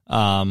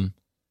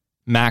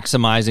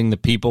 maximizing the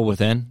people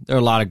within. There are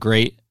a lot of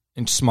great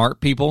and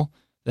smart people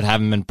that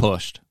haven't been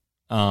pushed.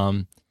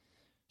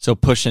 So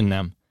pushing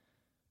them.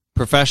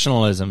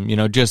 Professionalism,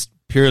 just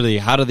purely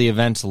how do the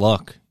events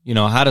look?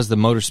 How does the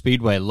Motor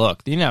Speedway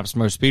look? The Indianapolis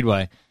Motor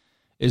Speedway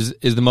is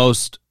the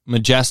most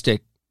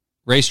majestic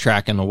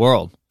racetrack in the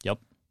world. Yep.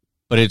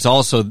 But it's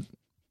also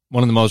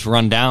one of the most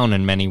run down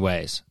in many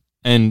ways.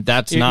 And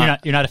that's you're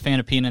not a fan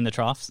of peeing in the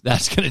troughs?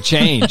 That's going to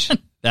change.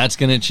 That's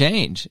going to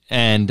change.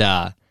 And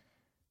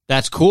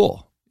that's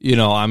cool.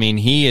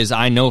 He is,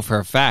 I know for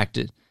a fact,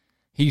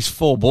 he's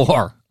full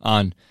bore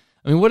on,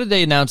 what did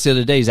they announce the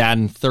other day? He's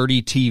adding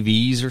 30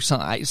 TVs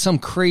or some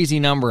crazy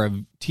number of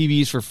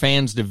TVs for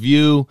fans to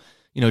view,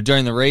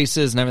 during the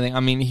races and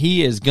everything.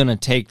 He is going to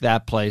take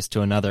that place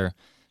to another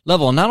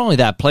level. And not only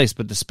that place,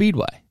 but the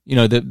Speedway,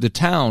 the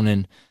town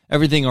and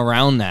everything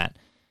around that.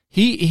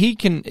 He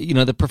can,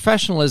 the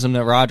professionalism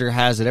that Roger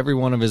has at every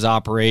one of his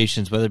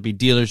operations, whether it be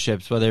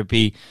dealerships, whether it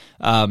be,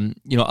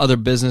 other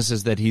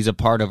businesses that he's a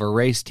part of or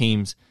race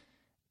teams,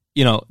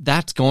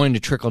 that's going to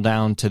trickle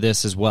down to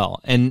this as well.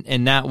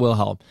 And that will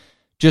help.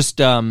 Just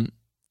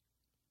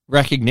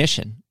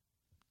recognition.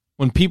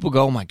 When people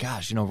go, oh my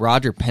gosh,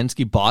 Roger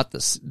Penske bought the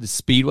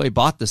Speedway,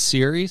 bought the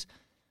series,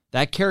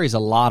 that carries a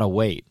lot of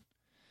weight.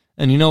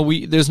 And,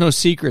 there's no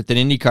secret that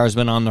IndyCar's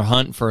been on the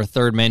hunt for a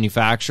third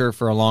manufacturer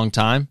for a long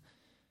time.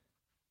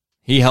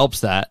 He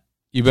helps that.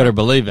 You better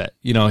believe it.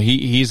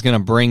 He's going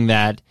to bring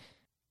that.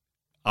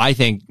 I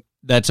think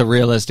that's a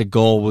realistic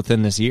goal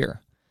within this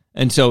year.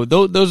 And so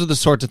those are the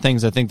sorts of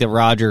things I think that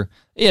Roger,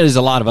 there's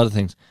a lot of other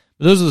things,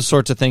 but those are the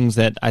sorts of things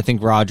that I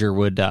think Roger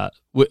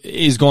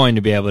is going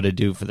to be able to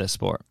do for this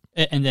sport.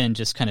 And then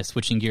just kind of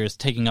switching gears,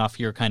 taking off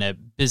your kind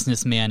of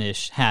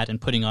businessman-ish hat and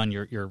putting on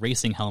your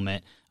racing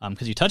helmet,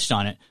 because you touched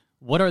on it.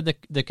 What are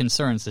the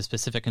concerns, the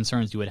specific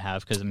concerns you would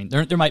have? Because,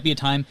 there might be a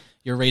time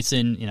you're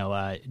racing,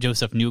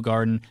 Joseph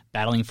Newgarden,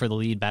 battling for the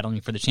lead,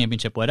 battling for the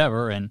championship,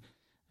 whatever, and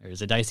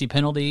there's a dicey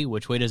penalty.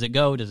 Which way does it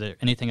go? Does it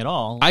anything at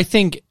all? I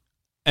think,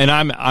 and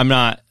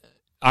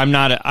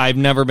I've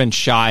never been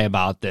shy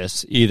about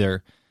this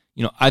either.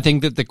 I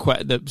think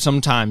that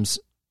sometimes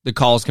the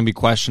calls can be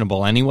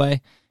questionable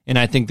anyway, and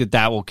I think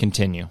that will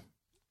continue.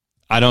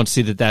 I don't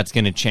see that that's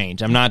going to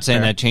change. I'm not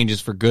saying that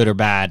changes for good or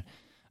bad.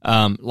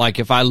 Like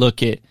if I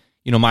look at,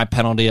 my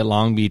penalty at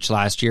Long Beach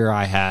last year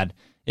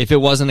if it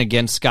wasn't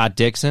against Scott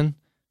Dixon,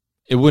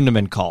 it wouldn't have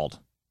been called.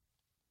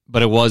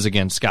 But it was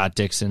against Scott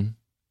Dixon,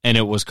 and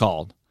it was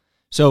called.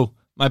 So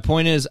my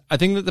point is, I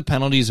think that the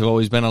penalties have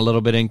always been a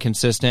little bit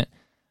inconsistent.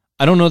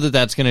 I don't know that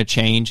that's going to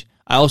change.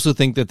 I also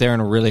think that they're in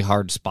a really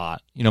hard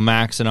spot.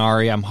 Max and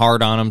Ari, I'm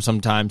hard on them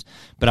sometimes,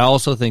 but I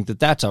also think that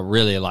that's a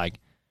really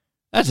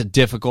that's a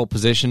difficult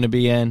position to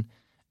be in.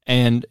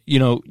 And,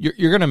 you're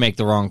going to make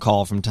the wrong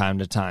call from time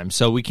to time.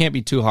 So we can't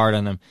be too hard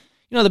on them.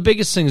 The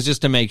biggest thing is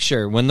just to make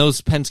sure when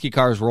those Penske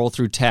cars roll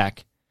through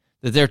tech,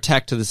 that they're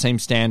tech to the same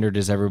standard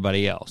as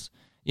everybody else.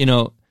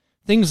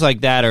 Things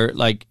like that are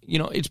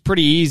it's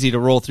pretty easy to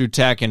roll through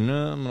tech and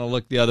I'm going to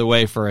look the other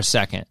way for a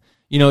second.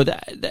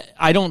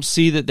 I don't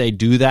see that they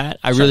do that.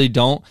 I really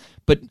don't.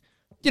 But,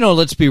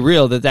 let's be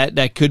real,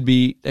 that could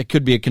be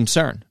a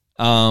concern.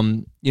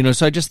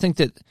 So I just think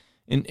that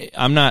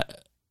I'm not,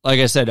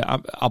 like I said,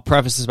 I'll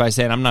preface this by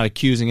saying I'm not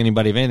accusing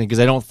anybody of anything because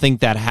I don't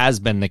think that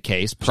has been the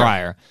case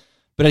prior. Sure.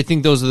 But I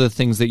think those are the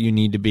things that you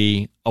need to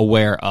be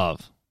aware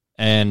of.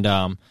 And,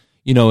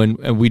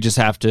 and we just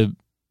have to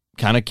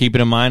kind of keep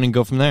it in mind and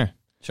go from there.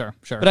 Sure.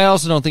 But I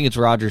also don't think it's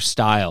Roger's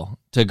style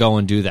to go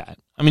and do that.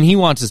 I mean, he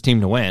wants his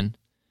team to win.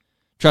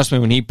 Trust me,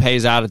 when he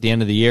pays out at the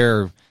end of the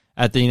year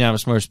at the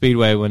Indianapolis Motor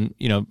Speedway, when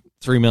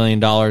 $3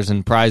 million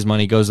in prize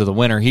money goes to the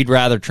winner, he'd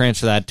rather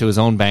transfer that to his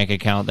own bank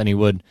account than he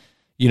would,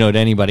 to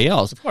anybody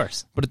else. Of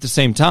course. But at the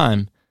same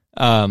time,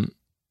 I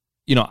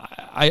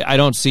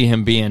don't see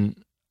him being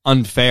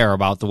unfair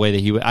about the way that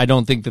he would. I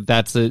don't think that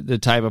that's the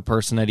type of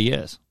person that he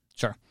is.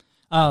 Sure.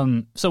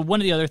 So one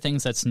of the other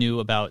things that's new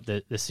about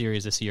the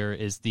series this year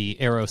is the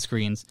aero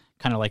screens,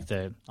 kind of like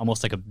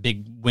almost like a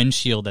big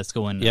windshield that's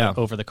going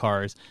over the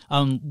cars.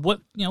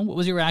 What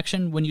was your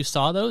reaction when you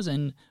saw those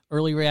and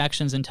early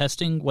reactions in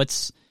testing?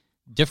 What's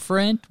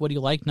different? What do you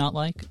like, not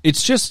like?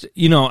 It's just,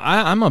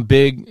 I'm a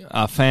big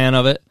fan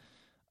of it.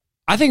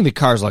 I think the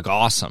cars look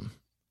awesome.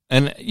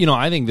 And,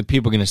 I think that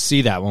people are going to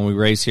see that when we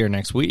race here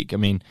next week. I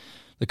mean,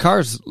 the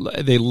cars,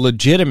 they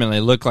legitimately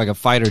look like a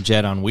fighter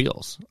jet on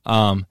wheels.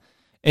 And,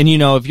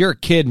 if you're a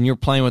kid and you're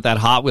playing with that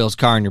Hot Wheels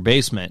car in your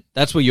basement,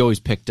 that's what you always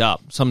picked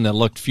up, something that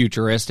looked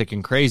futuristic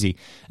and crazy.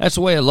 That's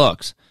the way it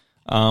looks.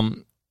 I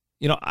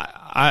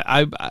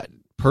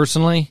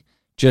personally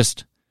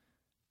just,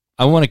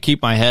 I want to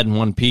keep my head in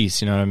one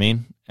piece, you know what I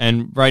mean?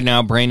 And right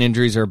now, brain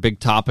injuries are a big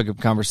topic of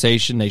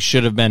conversation. They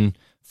should have been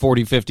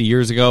 40, 50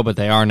 years ago, but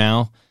they are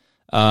now.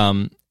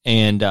 I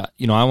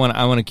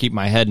want to keep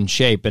my head in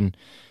shape, and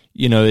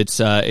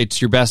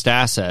it's your best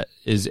asset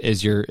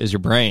is your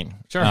brain.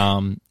 Sure.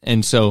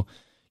 And so,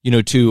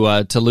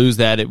 to lose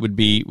that, it would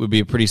be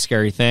a pretty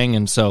scary thing.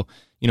 And so,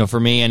 for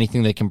me,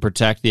 anything that can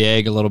protect the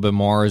egg a little bit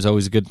more is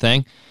always a good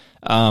thing.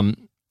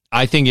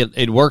 I think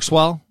it works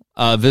well.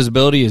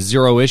 Visibility is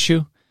zero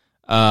issue.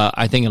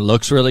 I think it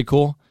looks really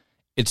cool.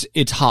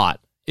 It's hot.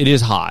 It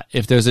is hot.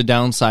 If there's a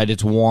downside,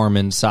 it's warm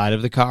inside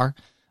of the car.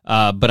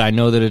 But I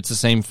know that it's the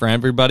same for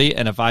everybody.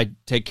 And if I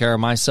take care of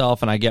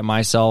myself and I get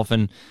myself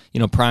in,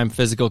 prime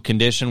physical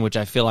condition, which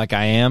I feel like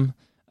I am,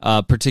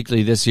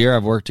 particularly this year,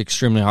 I've worked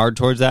extremely hard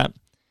towards that.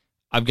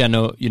 I've got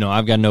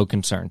no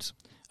concerns.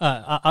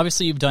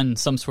 Obviously you've done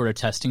some sort of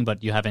testing,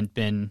 but you haven't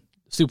been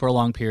super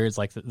long periods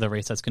like the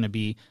race that's going to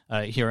be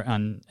here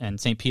in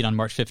St. Pete on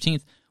March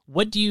 15th.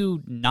 What do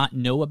you not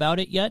know about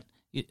it yet?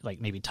 Like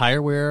maybe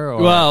tire wear?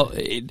 Or... Well,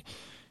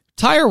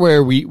 tire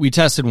wear, we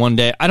tested one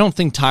day. I don't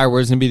think tire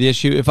wear is going to be the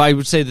issue. If I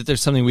would say that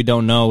there's something we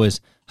don't know is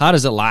how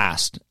does it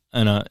last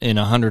in a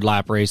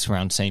 100-lap race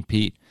around St.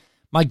 Pete?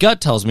 My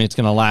gut tells me it's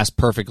going to last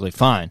perfectly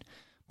fine.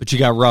 But you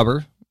got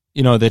rubber,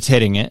 that's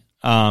hitting it.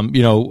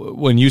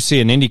 When you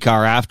see an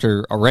IndyCar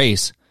after a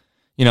race,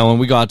 when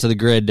we go out to the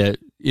grid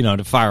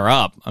to fire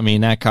up, I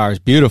mean, that car is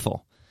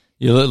beautiful.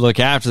 You look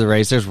after the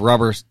race, there's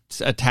rubber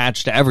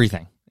attached to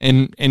everything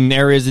in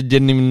areas that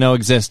didn't even know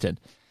existed.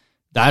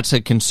 That's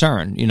a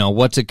concern.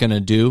 What's it going to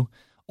do?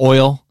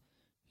 Oil,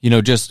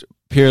 just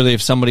purely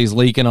if somebody's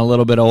leaking a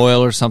little bit of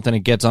oil or something,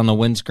 it gets on the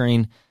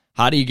windscreen.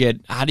 How do you get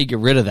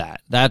rid of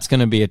that? That's going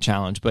to be a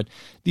challenge. But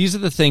these are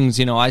the things,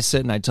 I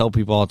sit and I tell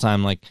people all the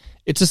time, like,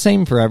 it's the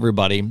same for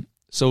everybody.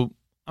 So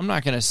I'm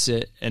not going to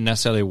sit and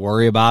necessarily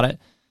worry about it.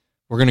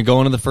 We're going to go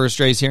into the first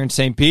race here in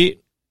St.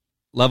 Pete,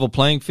 level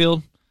playing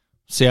field,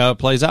 see how it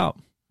plays out.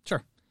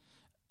 Sure.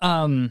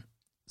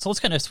 So let's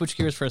kind of switch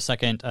gears for a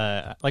second.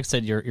 Like I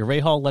said, your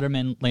Rahal,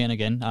 Letterman,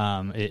 Lanigan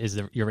is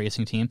your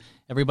racing team.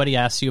 Everybody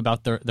asks you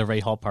about the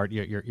Rahal part,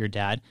 your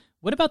dad.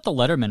 What about the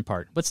Letterman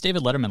part? What's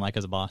David Letterman like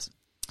as a boss?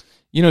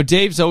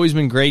 Dave's always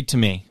been great to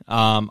me.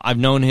 I've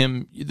known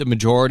him the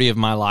majority of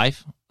my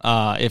life,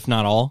 if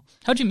not all.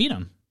 How'd you meet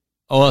him?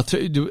 Oh,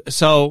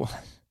 so I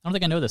don't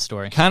think I know this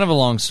story. Kind of a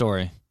long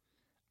story,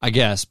 I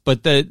guess.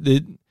 But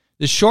the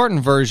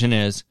shortened version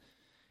is,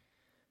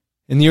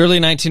 in the early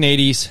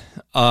 1980s,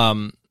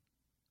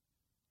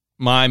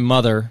 my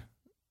mother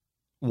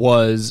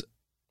was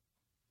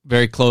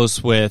very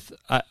close with,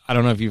 I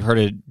don't know if you've heard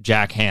of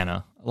Jack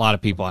Hanna. A lot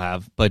of people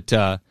have. But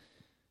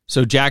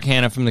so Jack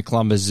Hanna from the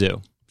Columbus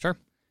Zoo. Sure.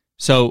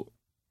 So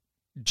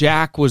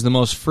Jack was the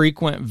most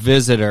frequent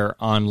visitor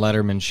on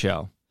Letterman's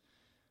show.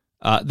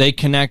 They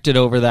connected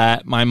over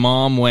that. My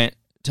mom went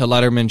to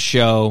Letterman's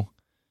show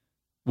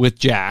with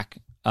Jack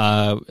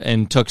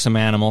and took some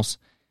animals.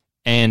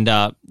 And,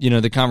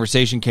 the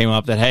conversation came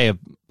up that, hey, if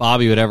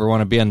Bobby would ever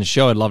want to be on the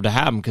show, I'd love to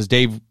have him, because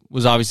Dave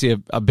was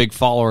obviously a big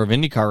follower of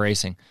IndyCar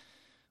racing.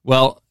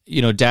 Well,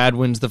 Dad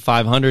wins the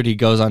 500. He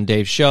goes on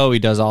Dave's show. He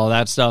does all of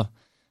that stuff.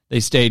 They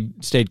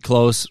stayed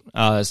close,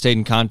 stayed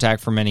in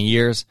contact for many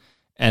years.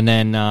 And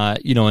then,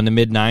 in the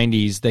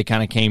mid-'90s, they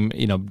kind of came,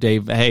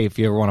 Dave, hey, if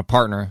you ever want to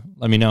partner,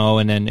 let me know.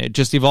 And then it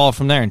just evolved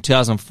from there. And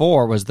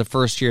 2004 was the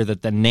first year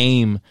that the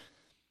name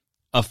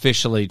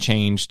officially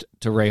changed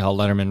to Rahal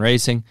Letterman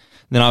Racing.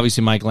 And then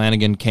obviously Mike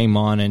Lanigan came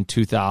on in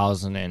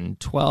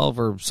 2012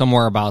 or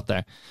somewhere about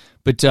there.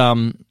 But,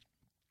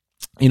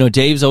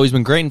 Dave's always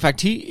been great. In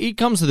fact, he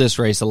comes to this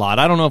race a lot.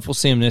 I don't know if we'll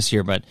see him this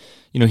year, but,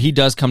 he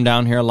does come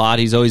down here a lot.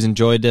 He's always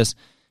enjoyed this.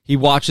 He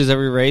watches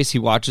every race. He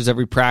watches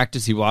every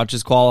practice. He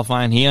watches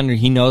qualifying.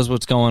 He knows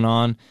what's going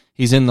on.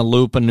 He's in the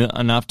loop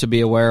enough to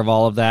be aware of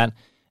all of that.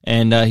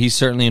 And he's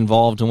certainly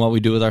involved in what we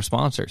do with our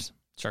sponsors.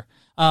 Sure.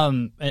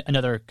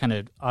 Another kind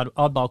of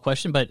oddball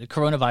question, but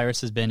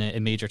coronavirus has been a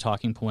major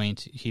talking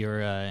point here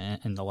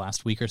in the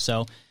last week or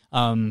so.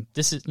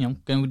 This is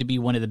going to be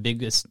one of the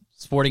biggest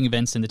sporting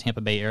events in the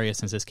Tampa Bay area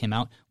since this came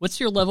out. What's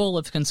your level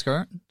of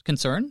concern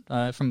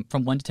from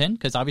 1 to 10?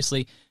 Because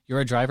obviously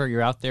you're a driver,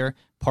 you're out there.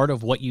 Part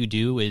of what you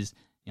do is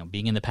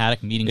being in the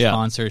paddock, meeting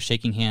sponsors,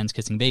 shaking hands,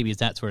 kissing babies,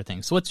 that sort of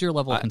thing. So what's your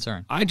level of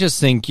concern? I just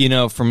think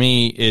for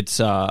me it's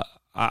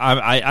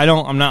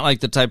I'm not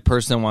like the type of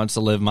person that wants to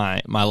live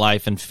my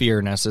life in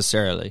fear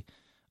necessarily.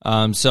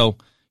 So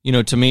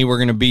to me, we're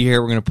going to be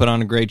here. We're going to put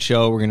on a great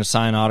show. We're going to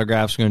sign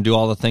autographs. We're going to do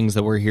all the things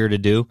that we're here to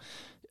do.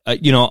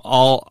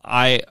 All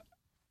I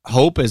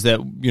hope is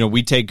that,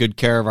 we take good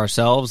care of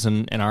ourselves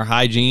and our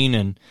hygiene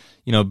and,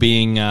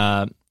 being,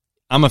 I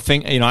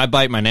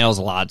bite my nails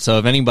a lot. So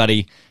if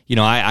anybody,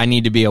 I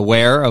need to be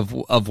aware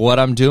of what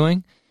I'm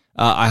doing.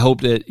 I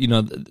hope that,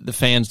 the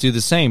fans do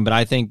the same. But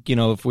I think,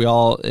 if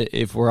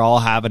we're all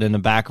have it in the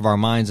back of our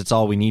minds, it's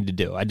all we need to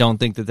do. I don't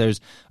think that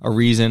there's a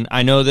reason.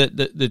 I know that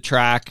the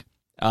track,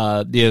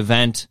 the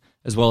event,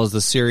 as well as the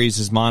series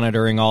is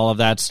monitoring all of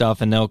that stuff,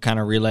 and they'll kind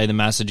of relay the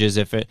messages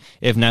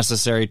if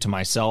necessary to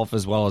myself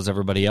as well as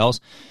everybody else.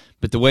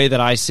 But the way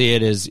that I see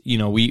it is,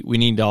 we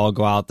need to all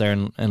go out there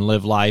and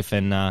live life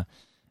and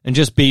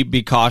just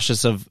be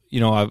cautious of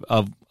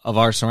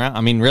our surround.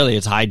 I mean, really,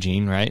 it's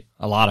hygiene, right?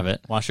 A lot of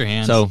it. Wash your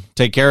hands. So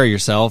take care of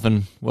yourself,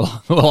 and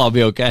we'll all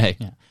be okay.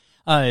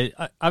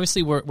 Yeah.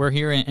 Obviously, we're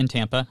here in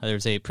Tampa.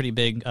 There's a pretty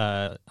big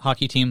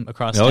hockey team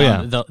across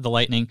town, the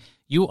Lightning.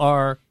 You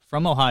are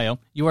from Ohio.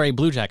 You are a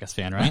Blue Jackets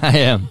fan, right? I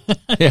am.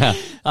 Yeah.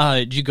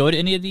 Did you go to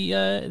any of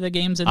the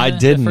games in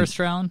the first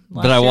round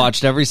last but I year?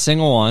 watched every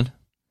single one.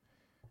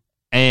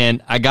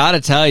 And I got to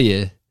tell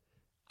you,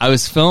 I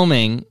was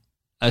filming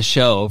a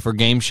show for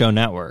Game Show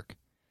Network.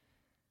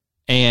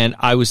 And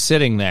I was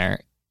sitting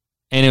there,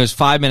 and it was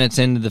 5 minutes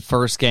into the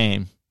first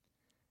game.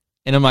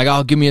 And I'm like,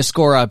 oh, give me a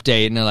score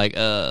update. And they're like,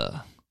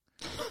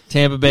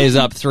 Tampa Bay's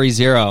up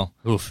 3-0.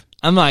 Oof.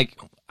 I'm like,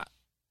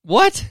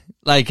 what?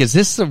 Like, is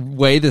this the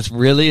way this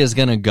really is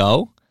going to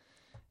go?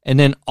 And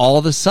then all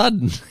of a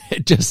sudden,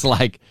 it just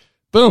like,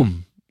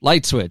 boom,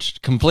 light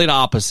switched, complete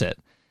opposite.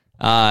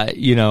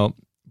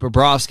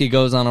 Bobrovsky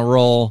goes on a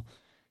roll,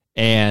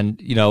 and,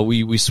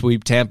 we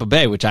sweep Tampa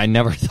Bay, which I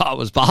never thought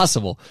was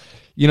possible.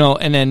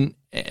 And then,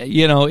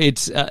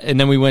 and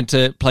then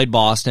we played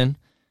Boston.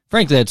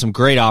 Frankly, had some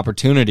great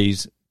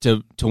opportunities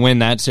to win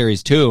that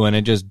series too, and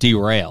it just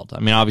derailed.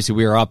 I mean, obviously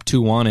we were up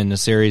 2-1 in the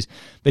series,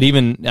 but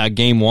even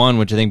game one,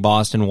 which I think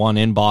Boston won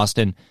in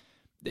Boston,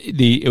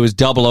 it was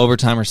double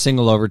overtime or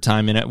single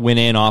overtime, and it went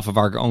in off of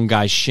our own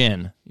guy's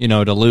shin,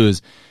 to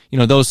lose.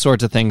 Those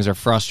sorts of things are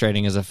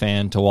frustrating as a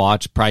fan to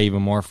watch, probably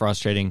even more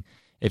frustrating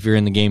if you're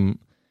in the game,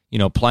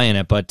 playing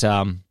it. But,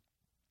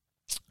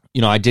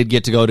 I did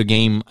get to go to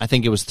game, I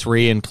think it was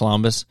 3 in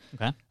Columbus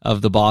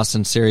of the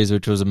Boston series,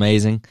 which was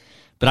amazing.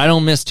 But I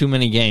don't miss too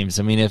many games.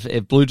 I mean,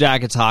 if Blue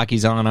Jackets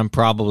hockey's on, I'm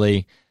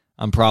probably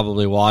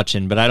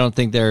watching. But I don't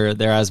think they're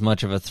as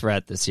much of a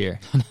threat this year.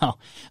 No.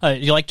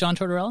 You like John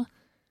Tortorella?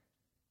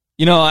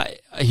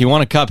 He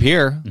won a cup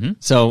here,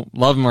 so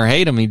love him or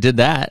hate him, he did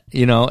that.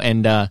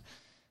 And a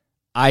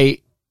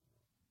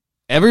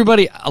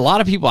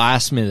lot of people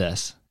ask me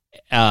this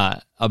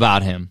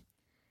about him.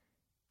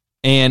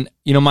 And,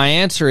 my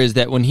answer is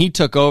that when he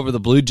took over the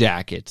Blue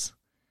Jackets,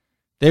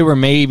 they were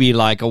maybe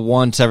like a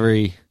once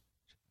every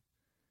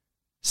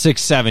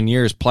 6-7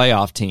 years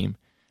playoff team.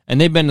 And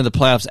they've been to the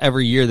playoffs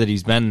every year that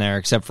he's been there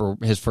except for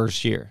his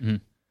first year. Mm-hmm.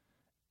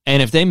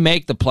 And if they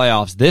make the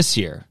playoffs this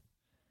year,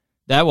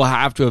 that will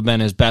have to have been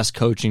his best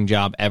coaching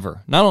job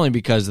ever. Not only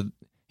because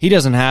he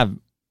doesn't have,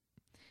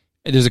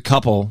 there's a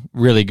couple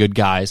really good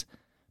guys,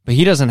 but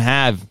he doesn't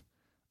have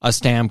a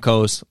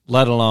Stamkos,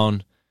 let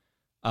alone,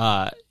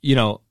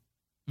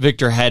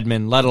 Victor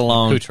Hedman, let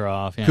alone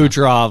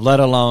Kucherov, let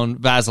alone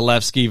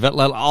Vasilevsky,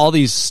 all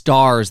these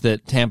stars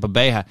that Tampa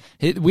Bay had.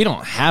 We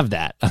don't have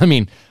that. I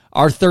mean,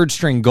 our third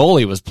string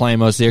goalie was playing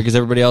most of the year because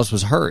everybody else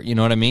was hurt. You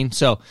know what I mean?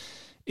 So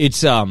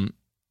it's and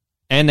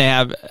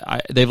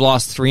they've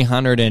lost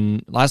 300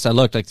 and last I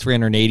looked like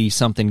 380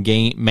 something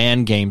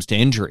man games to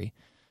injury.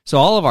 So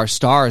all of our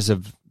stars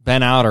have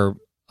been out, or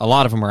a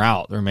lot of them are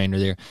out the remainder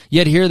of the year.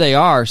 Yet here they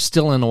are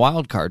still in the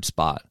wild card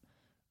spot.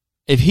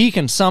 If he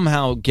can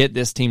somehow get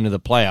this team to the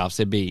playoffs,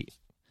 it'd be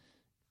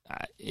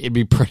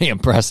pretty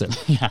impressive.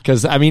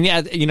 Because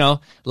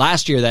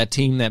last year that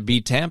team that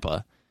beat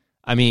Tampa,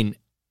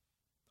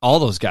 all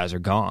those guys are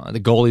gone. The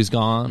goalie's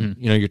gone.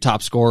 Your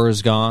top scorer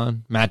is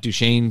gone. Matt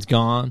Duchene's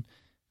gone.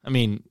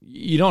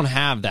 You don't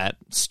have that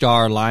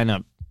star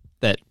lineup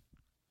that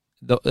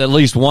at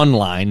least one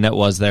line that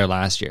was there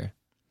last year.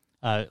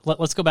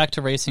 Let's go back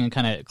to racing and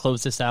kind of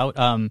close this out.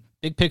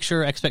 Big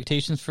picture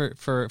expectations for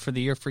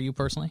the year for you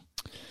personally.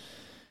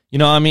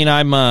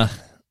 We're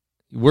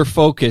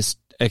focused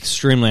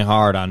extremely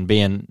hard on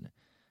being,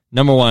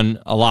 number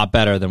one, a lot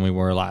better than we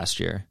were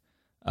last year.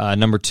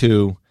 Number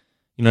two,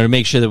 to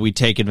make sure that we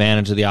take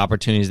advantage of the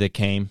opportunities that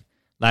came.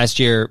 Last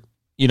year,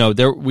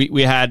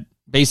 we had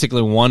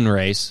basically one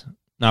race,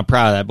 not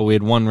proud of that, but we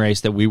had one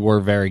race that we were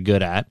very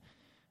good at,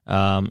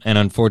 and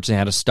unfortunately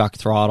had a stuck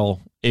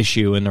throttle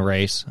issue in the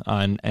race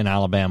in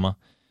Alabama.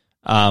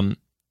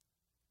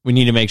 We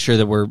need to make sure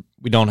that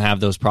we don't have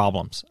those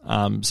problems.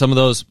 Most of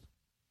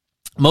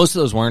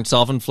those weren't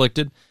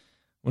self-inflicted.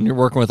 When you're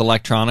working with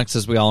electronics,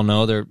 as we all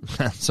know, there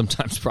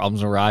sometimes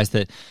problems arise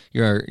that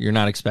you're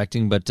not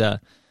expecting. But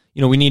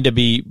we need to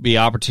be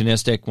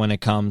opportunistic when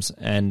it comes,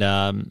 and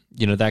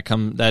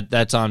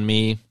that's on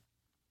me.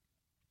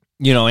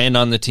 And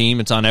on the team,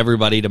 it's on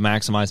everybody to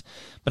maximize.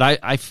 But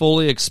I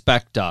fully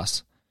expect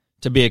us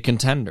to be a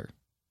contender.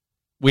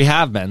 We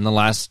have been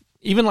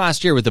even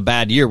last year with a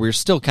bad year. We were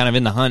still kind of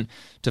in the hunt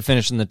to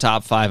finish in the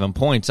top 5 in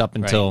points up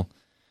until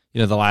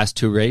the last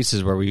 2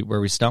 races where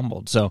we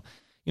stumbled. So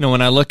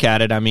when I look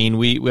at it, I mean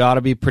we ought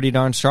to be pretty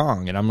darn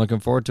strong, and I'm looking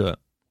forward to it.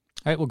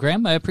 All right, well,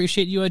 Graham, I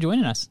appreciate you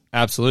joining us.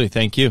 Absolutely,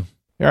 thank you.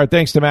 All right,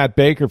 thanks to Matt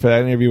Baker for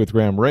that interview with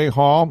Graham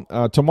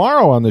Rahal.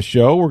 Tomorrow on the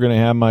show, we're going to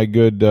have my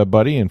good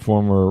buddy and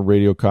former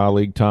radio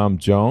colleague Tom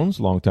Jones,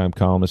 longtime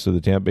columnist of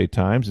the Tampa Bay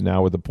Times, and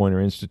now with the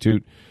Poynter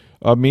Institute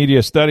of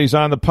Media Studies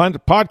on the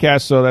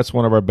podcast. So that's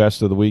one of our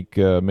best of the week.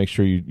 Make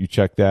sure you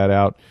check that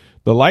out.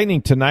 The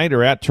Lightning tonight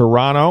are at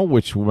Toronto,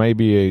 which may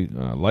be a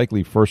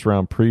likely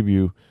first-round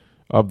preview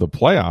of the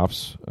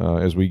playoffs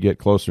as we get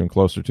closer and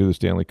closer to the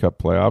Stanley Cup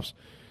playoffs.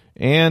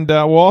 And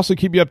we'll also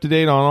keep you up to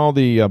date on all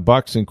the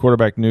Bucks and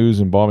quarterback news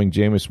involving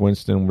Jameis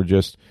Winston. We're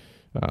just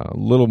a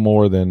little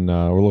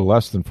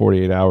less than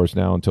 48 hours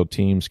now until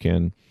teams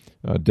can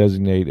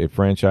designate a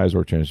franchise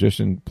or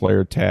transition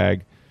player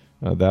tag.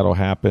 That'll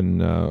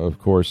happen, of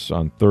course,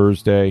 on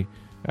Thursday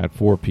at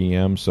 4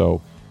 p.m.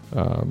 So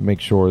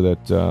make sure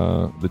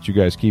that you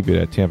guys keep it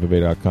at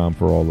TampaBay.com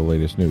for all the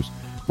latest news.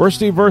 For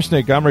Steve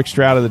Versnick, I'm Rick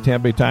Stroud of the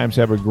Tampa Bay Times.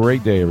 Have a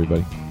great day,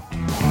 everybody.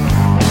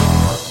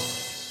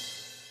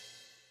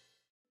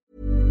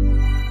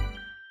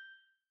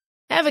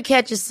 Ever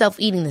catch yourself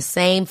eating the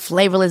same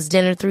flavorless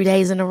dinner 3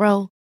 days in a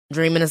row?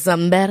 Dreaming of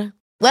something better?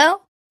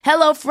 Well,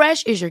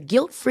 HelloFresh is your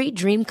guilt-free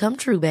dream come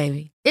true,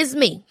 baby. It's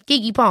me,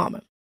 Keke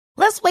Palmer.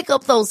 Let's wake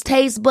up those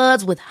taste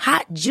buds with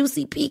hot,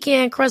 juicy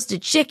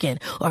pecan-crusted chicken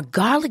or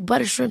garlic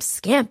butter shrimp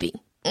scampi.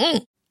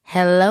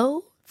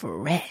 Hello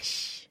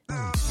Fresh.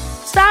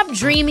 Stop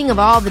dreaming of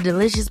all the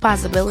delicious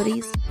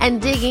possibilities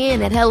and dig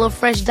in at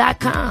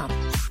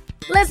HelloFresh.com.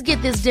 Let's get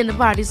this dinner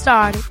party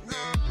started.